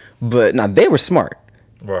them later. But no, they were smart.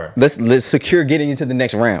 Right. Let's secure getting into the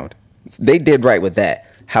next round. They did right with that.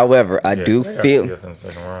 However, I do they got feel CS in the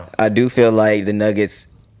second round. I do feel like the Nuggets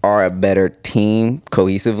are a better team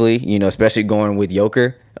cohesively, you know, especially going with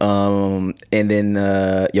Joker. And then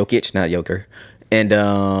Jokic, not Joker. And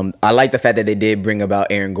I like the fact that they did bring about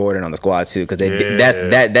Aaron Gordon on the squad too, because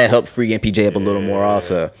that helped free MPJ up a little more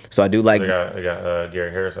also. So I do like They got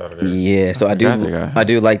Gary Harris out of there. yeah. So I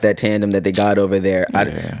do like that tandem that they got over there.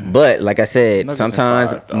 But like I said, Nuggets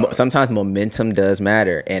sometimes in 5, sometimes momentum does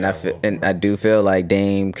matter, and I do feel like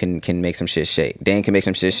Dame can make some shit shake. Dame can make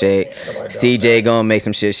some shit shake. CJ gonna make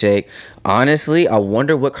some shit shake. Honestly, I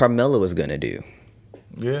wonder what Carmelo is gonna do.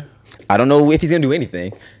 Yeah. I don't know if he's gonna do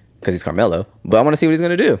anything because he's Carmelo, but I want to see what he's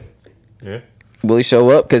gonna do. Yeah. Will he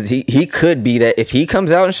show up? Because he could be that. If he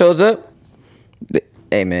comes out and shows up,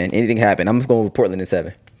 hey man, anything can happen. I'm going with Portland in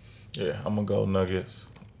 7. Yeah. I'm going to go Nuggets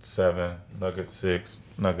 7, Nuggets 6,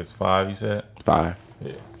 Nuggets 5, you said? 5.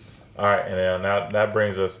 Yeah. All right. And then now that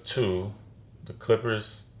brings us to the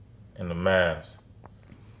Clippers and the Mavs.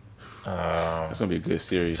 That's gonna be a good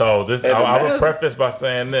series. So the I would Mavs- preface by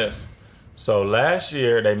saying this. So last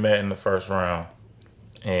year they met in the first round,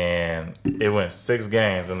 and it went 6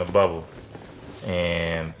 games in the bubble,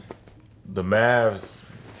 and the Mavs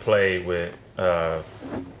played with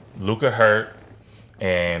Luka hurt,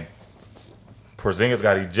 and Porzingis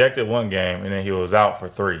got ejected one game, and then he was out for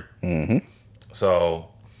 3. Mm-hmm. So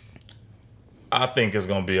I think it's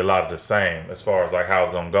gonna be a lot of the same as far as like how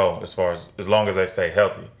it's gonna go, as long as they stay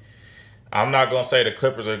healthy. I'm not gonna say the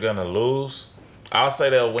Clippers are gonna lose. I'll say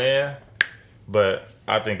they'll win, but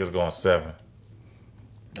I think it's going 7.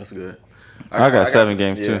 That's good. I got 7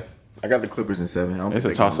 games too. I got the Clippers in 7. I don't It's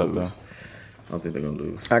think a they're toss gonna up lose. though. I don't think they're gonna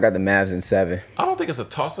lose. I got the Mavs in 7. I don't think it's a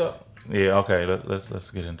toss up. Yeah, okay. Let's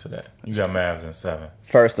get into that. You got Mavs in 7.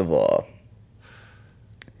 First of all,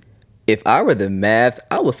 if I were the Mavs,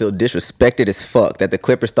 I would feel disrespected as fuck that the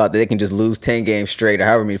Clippers thought that they can just lose 10 games straight or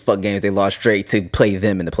however many fuck games they lost straight to play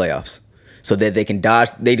them in the playoffs. So that they can dodge.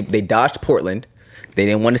 They dodged Portland. They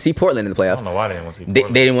didn't want to see Portland in the I playoffs. don't know why they didn't want to see They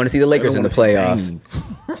Portland. didn't want to see the Lakers in the playoffs.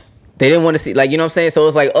 They didn't want to see, like, you know what I'm saying? So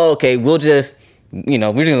it's like, oh, okay, we'll just, you know,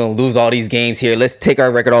 we're just going to lose all these games here. Let's take our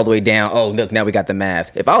record all the way down. Oh, look, now we got the Mavs.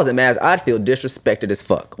 If I was the Mavs, I'd feel disrespected as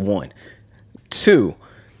fuck. 1. 2,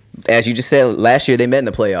 as you just said, last year they met in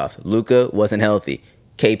the playoffs. Luka wasn't healthy.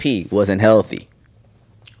 KP wasn't healthy.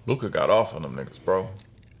 Luka got off on them niggas, bro.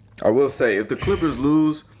 I will say, if the Clippers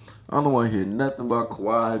lose, I don't want to hear nothing about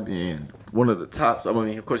Kawhi being one of the tops. I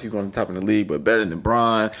mean, of course, he's one of the top in the league, but better than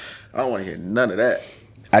Bron. I don't want to hear none of that.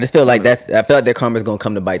 I just feel like I feel like their karma's going to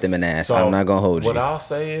come to bite them in the ass. So I'm not going to hold you. What I'll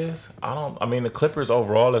say is, I mean, the Clippers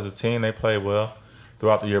overall as a team, they played well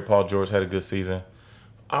throughout the year. Paul George had a good season.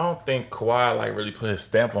 I don't think Kawhi like really put his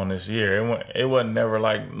stamp on this year. It wasn't never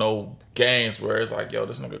like no games where it's like, yo,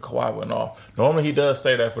 this nigga Kawhi went off. Normally he does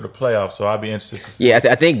say that for the playoffs, so I'd be interested to see. Yeah,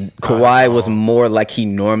 I think Kawhi was more like he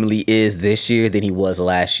normally is this year than he was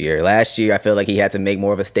last year. Last year, I feel like he had to make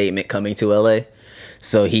more of a statement coming to LA.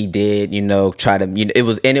 So he did, try to,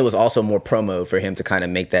 it was also more promo for him to kind of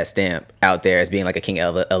make that stamp out there as being like a king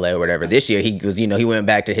of LA or whatever. This year he was, he went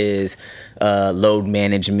back to his load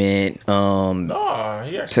management. No,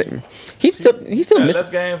 he actually he still missed less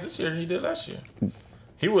games this year than he did last year.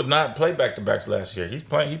 He would not play back to backs last year. He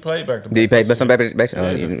played back to backs. Did he play some back to backs? Yeah,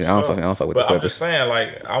 I don't fuck with the But Clippers. I'm just saying,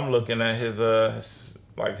 like, I'm looking at his last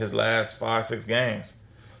 5-6 games.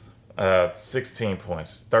 16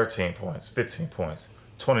 points, 13 points, 15 points,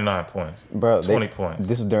 29 points, 20 points.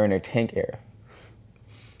 This was during their tank era.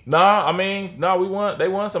 We won. They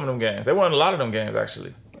won some of them games. They won a lot of them games,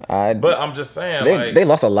 actually. But I'm just saying, they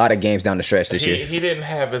lost a lot of games down the stretch this year. He didn't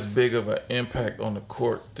have as big of an impact on the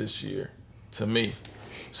court this year, to me.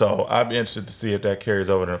 So I'd be interested to see if that carries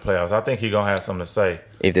over to the playoffs. I think he's going to have something to say.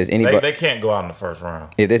 If there's anybody, they can't go out in the first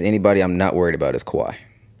round. if there's anybody I'm not worried about, is Kawhi.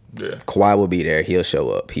 Yeah. Kawhi will be there. He'll show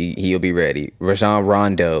up. He'll be ready. Rajon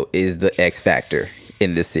Rondo is the X factor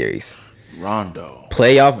in this series. Rondo.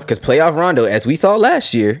 Playoff Rondo, as we saw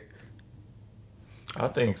last year. I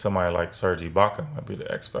think somebody like Serge Ibaka might be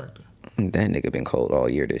the X factor. That nigga been cold all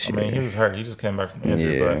year this year. I mean, he was hurt. He just came back from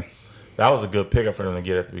injury, Yeah. but that was a good pickup for them to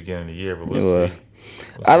get at the beginning of the year. But we'll see.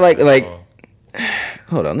 I like.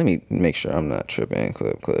 Hold on, let me make sure I'm not tripping.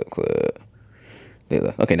 Clip.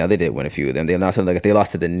 Okay, now they did win a few of them. They lost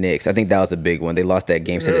to the Knicks. I think that was a big one. They lost that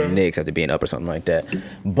game to the Knicks after being up or something like that.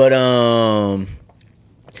 But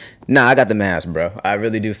nah, I got the Mavs, bro. I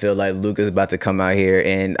really do feel like Luka's about to come out here,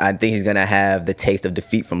 and I think he's gonna have the taste of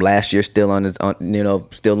defeat from last year still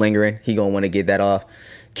still lingering. He gonna want to get that off.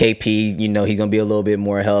 KP, he's gonna be a little bit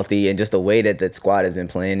more healthy, and just the way that the squad has been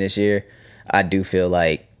playing this year, I do feel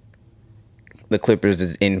like the Clippers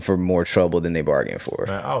is in for more trouble than they bargained for.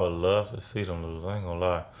 Man, I would love to see them lose. I ain't gonna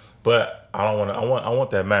lie, but I don't want to. I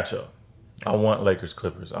want that matchup. I want Lakers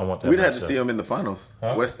Clippers. I want that. We'd matchup. have to see them in the finals,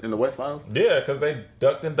 in the West Finals. Yeah, because they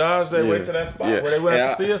ducked and dodged their way to that spot where they would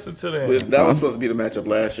have to see us until then. That was supposed to be the matchup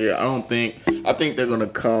last year. I think they're gonna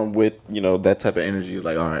come with that type of energy. It's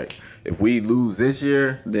like, all right, if we lose this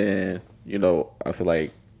year, then I feel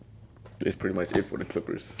like it's pretty much it for the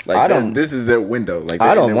Clippers. Like this is their window. Like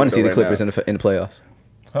I don't want to see the Clippers in the playoffs.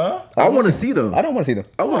 Huh? I want to see them. I don't want to see them.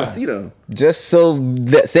 I want to see them. Just so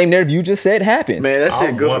that same narrative you just said happens. Man, that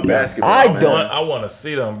shit good for basketball. I want to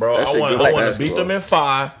see them, bro. That I shit want good for to beat basketball. them in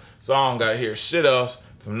 5, so I don't got to hear shit else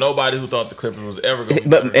from nobody who thought the Clippers was ever going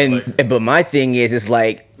to be But my thing is, it's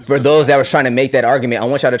like, for those that were trying to make that argument, I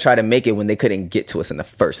want y'all to try to make it when they couldn't get to us in the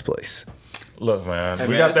first place. Look, man,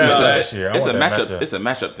 we got that last year. It's a matchup. It's a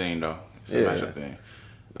matchup thing, though. It's a matchup thing.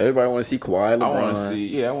 Everybody want to see Kawhi, LeBron. I want to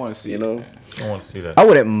see. Yeah, I want to see. I want to see that. I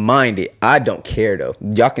wouldn't mind it. I don't care though.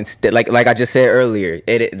 Y'all can like I just said earlier.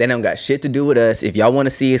 They don't got shit to do with us. If y'all want to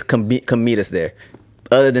see us, come meet us there.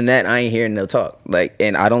 Other than that, I ain't hearing no talk.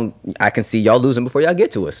 And I can see y'all losing before y'all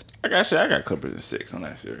get to us. I got Clippers at 6 on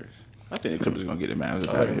that series. I think the Clippers are gonna get it, man. I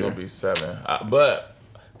think it's gonna be 7, but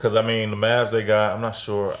because the Mavs they got. I'm not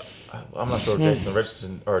sure Jason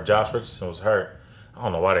Richardson or Josh Richardson was hurt. I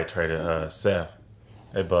don't know why they traded Seth.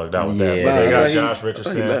 They bugged out with that. But they got Josh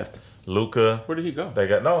Richardson, Luka. Where did he go?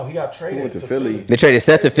 He got traded. He went to Philly. They traded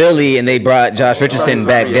Seth to Philly and they brought Josh Richardson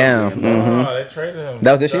back down. No, they traded him.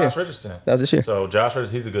 That was this Josh year. Richardson. That was this year. So Josh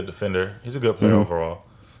Richardson, he's a good defender. He's a good player overall.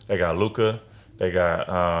 They got Luka. They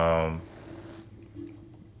got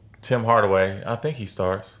Tim Hardaway. I think he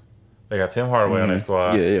starts. They got Tim Hardaway on their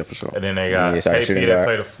squad. Yeah, for sure. And then they got KP that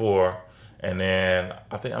played a 4. And then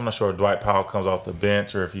I'm not sure if Dwight Powell comes off the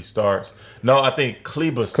bench or if he starts. No, I think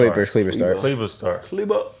Kleber starts. Kleber starts.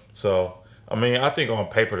 So, I think on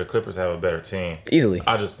paper the Clippers have a better team. Easily.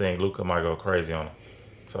 I just think Luka might go crazy on them.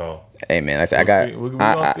 So, hey man, we're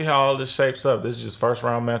gonna see how all this shapes up. This is just first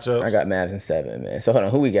round matchups. I got Mavs in 7, man. So hold on,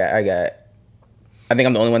 who we got? I think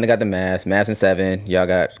I'm the only one that got the Mavs. Mavs in 7. Y'all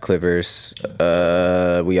got Clippers.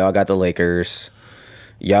 We all got the Lakers.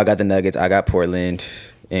 Y'all got the Nuggets. I got Portland.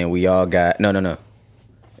 And we all got no.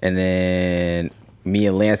 And then me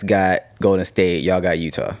and Lance got Golden State. Y'all got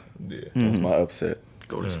Utah. Yeah, That's my upset.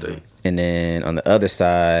 Golden State. And then on the other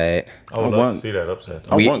side, I would love to see that upset.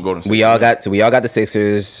 we all got the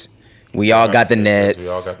Sixers. We all got the Nets. We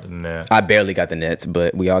all got the Nets. I barely got the Nets,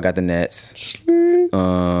 but we all got the Nets.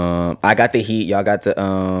 I got the Heat. Y'all got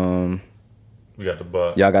the We got the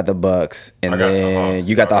Bucks. Y'all got the Bucks, and then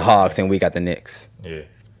you got the Hawks, and we got the Knicks. Yeah.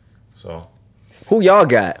 So. Who y'all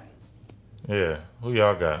got? Yeah, who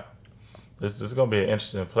y'all got? This is gonna be an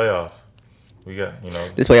interesting playoffs. We got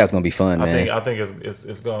this playoffs gonna be fun, man. I think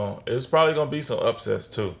it's probably gonna be some upsets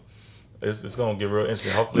too. It's gonna get real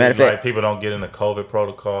interesting. Hopefully, people don't get into COVID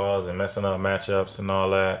protocols and messing up matchups and all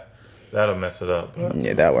that. That'll mess it up. But,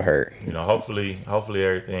 yeah, that would hurt. Hopefully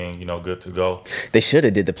everything good to go. They should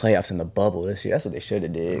have did the playoffs in the bubble this year. That's what they should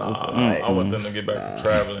have did. I want them to get back to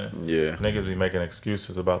traveling. Yeah, niggas be making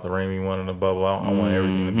excuses about the ring we won in the bubble. I want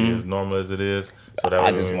everything to be as normal as it is, so that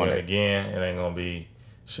way when we win again, it ain't gonna be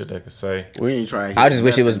shit they could say. We ain't trying. I just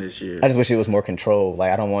wish it was this year. I just wish it was more controlled.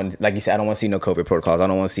 Like I don't want, like you said, I don't want to see no COVID protocols. I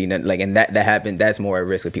don't want to see nothing. Like, and that happened. That's more at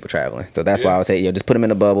risk with people traveling. So that's why I would say, just put them in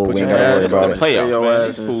the bubble. We ain't gotta worry about it. Playoffs, man.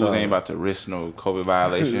 These fools ain't about to risk no COVID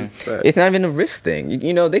violation. It's not even a risk thing.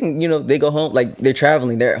 They can. They go home. Like they're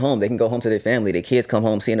traveling. They're at home. They can go home to their family. Their kids come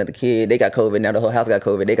home, see another kid. They got COVID. Now the whole house got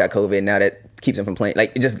COVID. They got COVID. Now that keeps them from playing.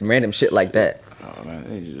 Like just random shit like that. Oh man,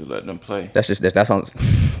 they just let them play. That's on.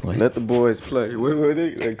 Let the boys play. What were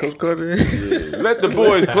they? Coach Carter. Yeah. Let the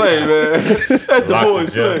boys play, man. Let the boys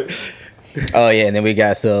play. Oh yeah, and then we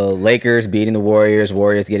got Lakers beating the Warriors.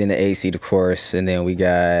 Warriors getting the 8 seed, of course, and then we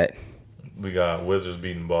got We got Wizards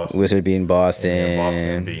beating Boston. And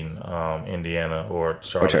Boston beating Indiana or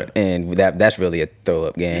Charlotte. And that's really a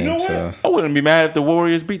throw-up game. You know what? So I wouldn't be mad if the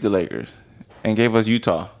Warriors beat the Lakers and gave us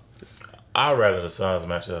Utah. I'd rather the Suns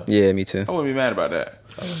match up. yeah, me too. I wouldn't be mad about that.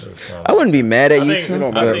 I wouldn't be mad at I you think, too.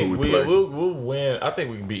 I think we'll win. I think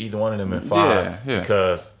we can beat either one of them in 5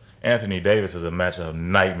 because Anthony Davis is a matchup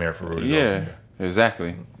nightmare for Rudy. Yeah,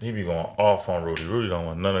 exactly. He be going off on Rudy. Rudy don't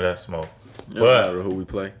want none of that smoke. No matter who we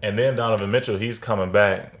play. And then Donovan Mitchell, he's coming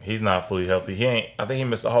back. He's not fully healthy. I think he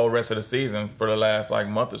missed the whole rest of the season for the last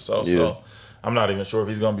month or so. Yeah. So I'm not even sure if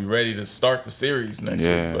he's gonna be ready to start the series next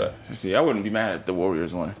week. But see, I wouldn't be mad if the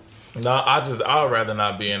Warriors won. no, I'd rather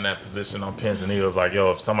not be in that position on pins and needles. Like,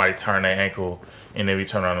 yo, if somebody turn their ankle and then we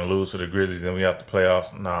turn around and lose to the Grizzlies, then we have the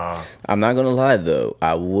playoffs. Nah. I'm not gonna lie though,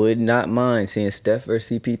 I would not mind seeing Steph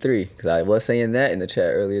versus CP3 because I was saying that in the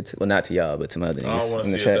chat earlier. Well, not to y'all, but to my other niggas. I don't want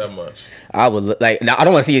in to the see it chat. that much. I would like. Now, I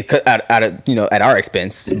don't want to see it out of at our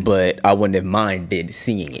expense, but I wouldn't have minded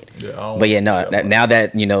seeing it. Yeah, I don't but yeah, wanna no. see that Now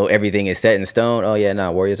that everything is set in stone. Oh yeah,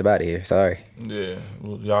 no. Warriors about it here. Sorry. Yeah,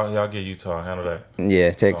 well, y'all get Utah. Handle that.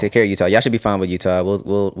 Yeah, take care of Utah. Y'all should be fine with Utah.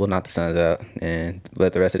 We'll knock the Suns out and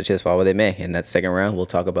let the rest of the chips fall where they may. In that second round, we'll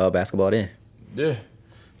talk about basketball then. Yeah.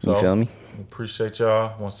 So, you feel me? Appreciate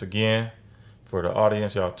y'all once again. For the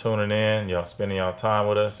audience, y'all tuning in, y'all spending y'all time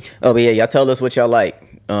with us. Oh, but yeah, y'all tell us what y'all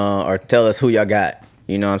like, or tell us who y'all got.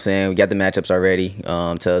 You know what I'm saying? We got the matchups already.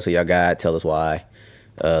 Tell us who y'all got. Tell us why.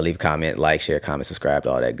 Leave a comment, like, share, comment, subscribe,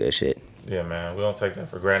 all that good shit. Yeah, man. We don't take that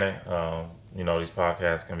for granted. These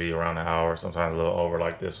podcasts can be around an hour, sometimes a little over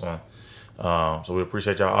like this one. So we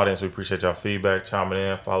appreciate y'all audience. We appreciate y'all feedback, chiming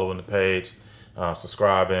in, following the page,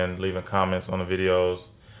 subscribing, leaving comments on the videos.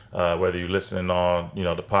 Whether you're listening on,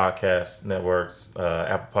 the podcast networks,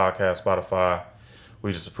 Apple Podcasts, Spotify,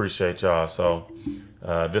 we just appreciate y'all. So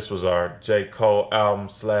this was our J. Cole album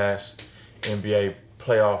 / NBA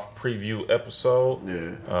playoff preview episode.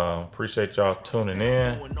 Yeah. Appreciate y'all tuning in.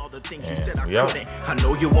 And we out. I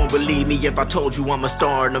know you won't believe me if I told you I'm a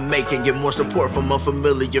star in the making. Get more support from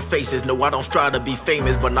unfamiliar faces. No, I don't strive to be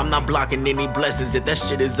famous, but I'm not blocking any blessings. If that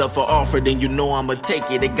shit is up for offer, then you know I'ma take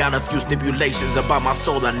it. It got a few stipulations about my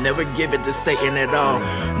soul. I never give it to Satan at all.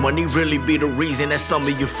 Money really be the reason that some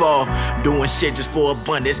of you fall. Doing shit just for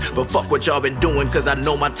abundance. But fuck what y'all been doing, cause I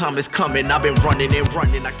know my time is coming. I've been running and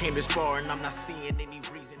running. I came this far and I'm not seeing any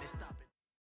reason.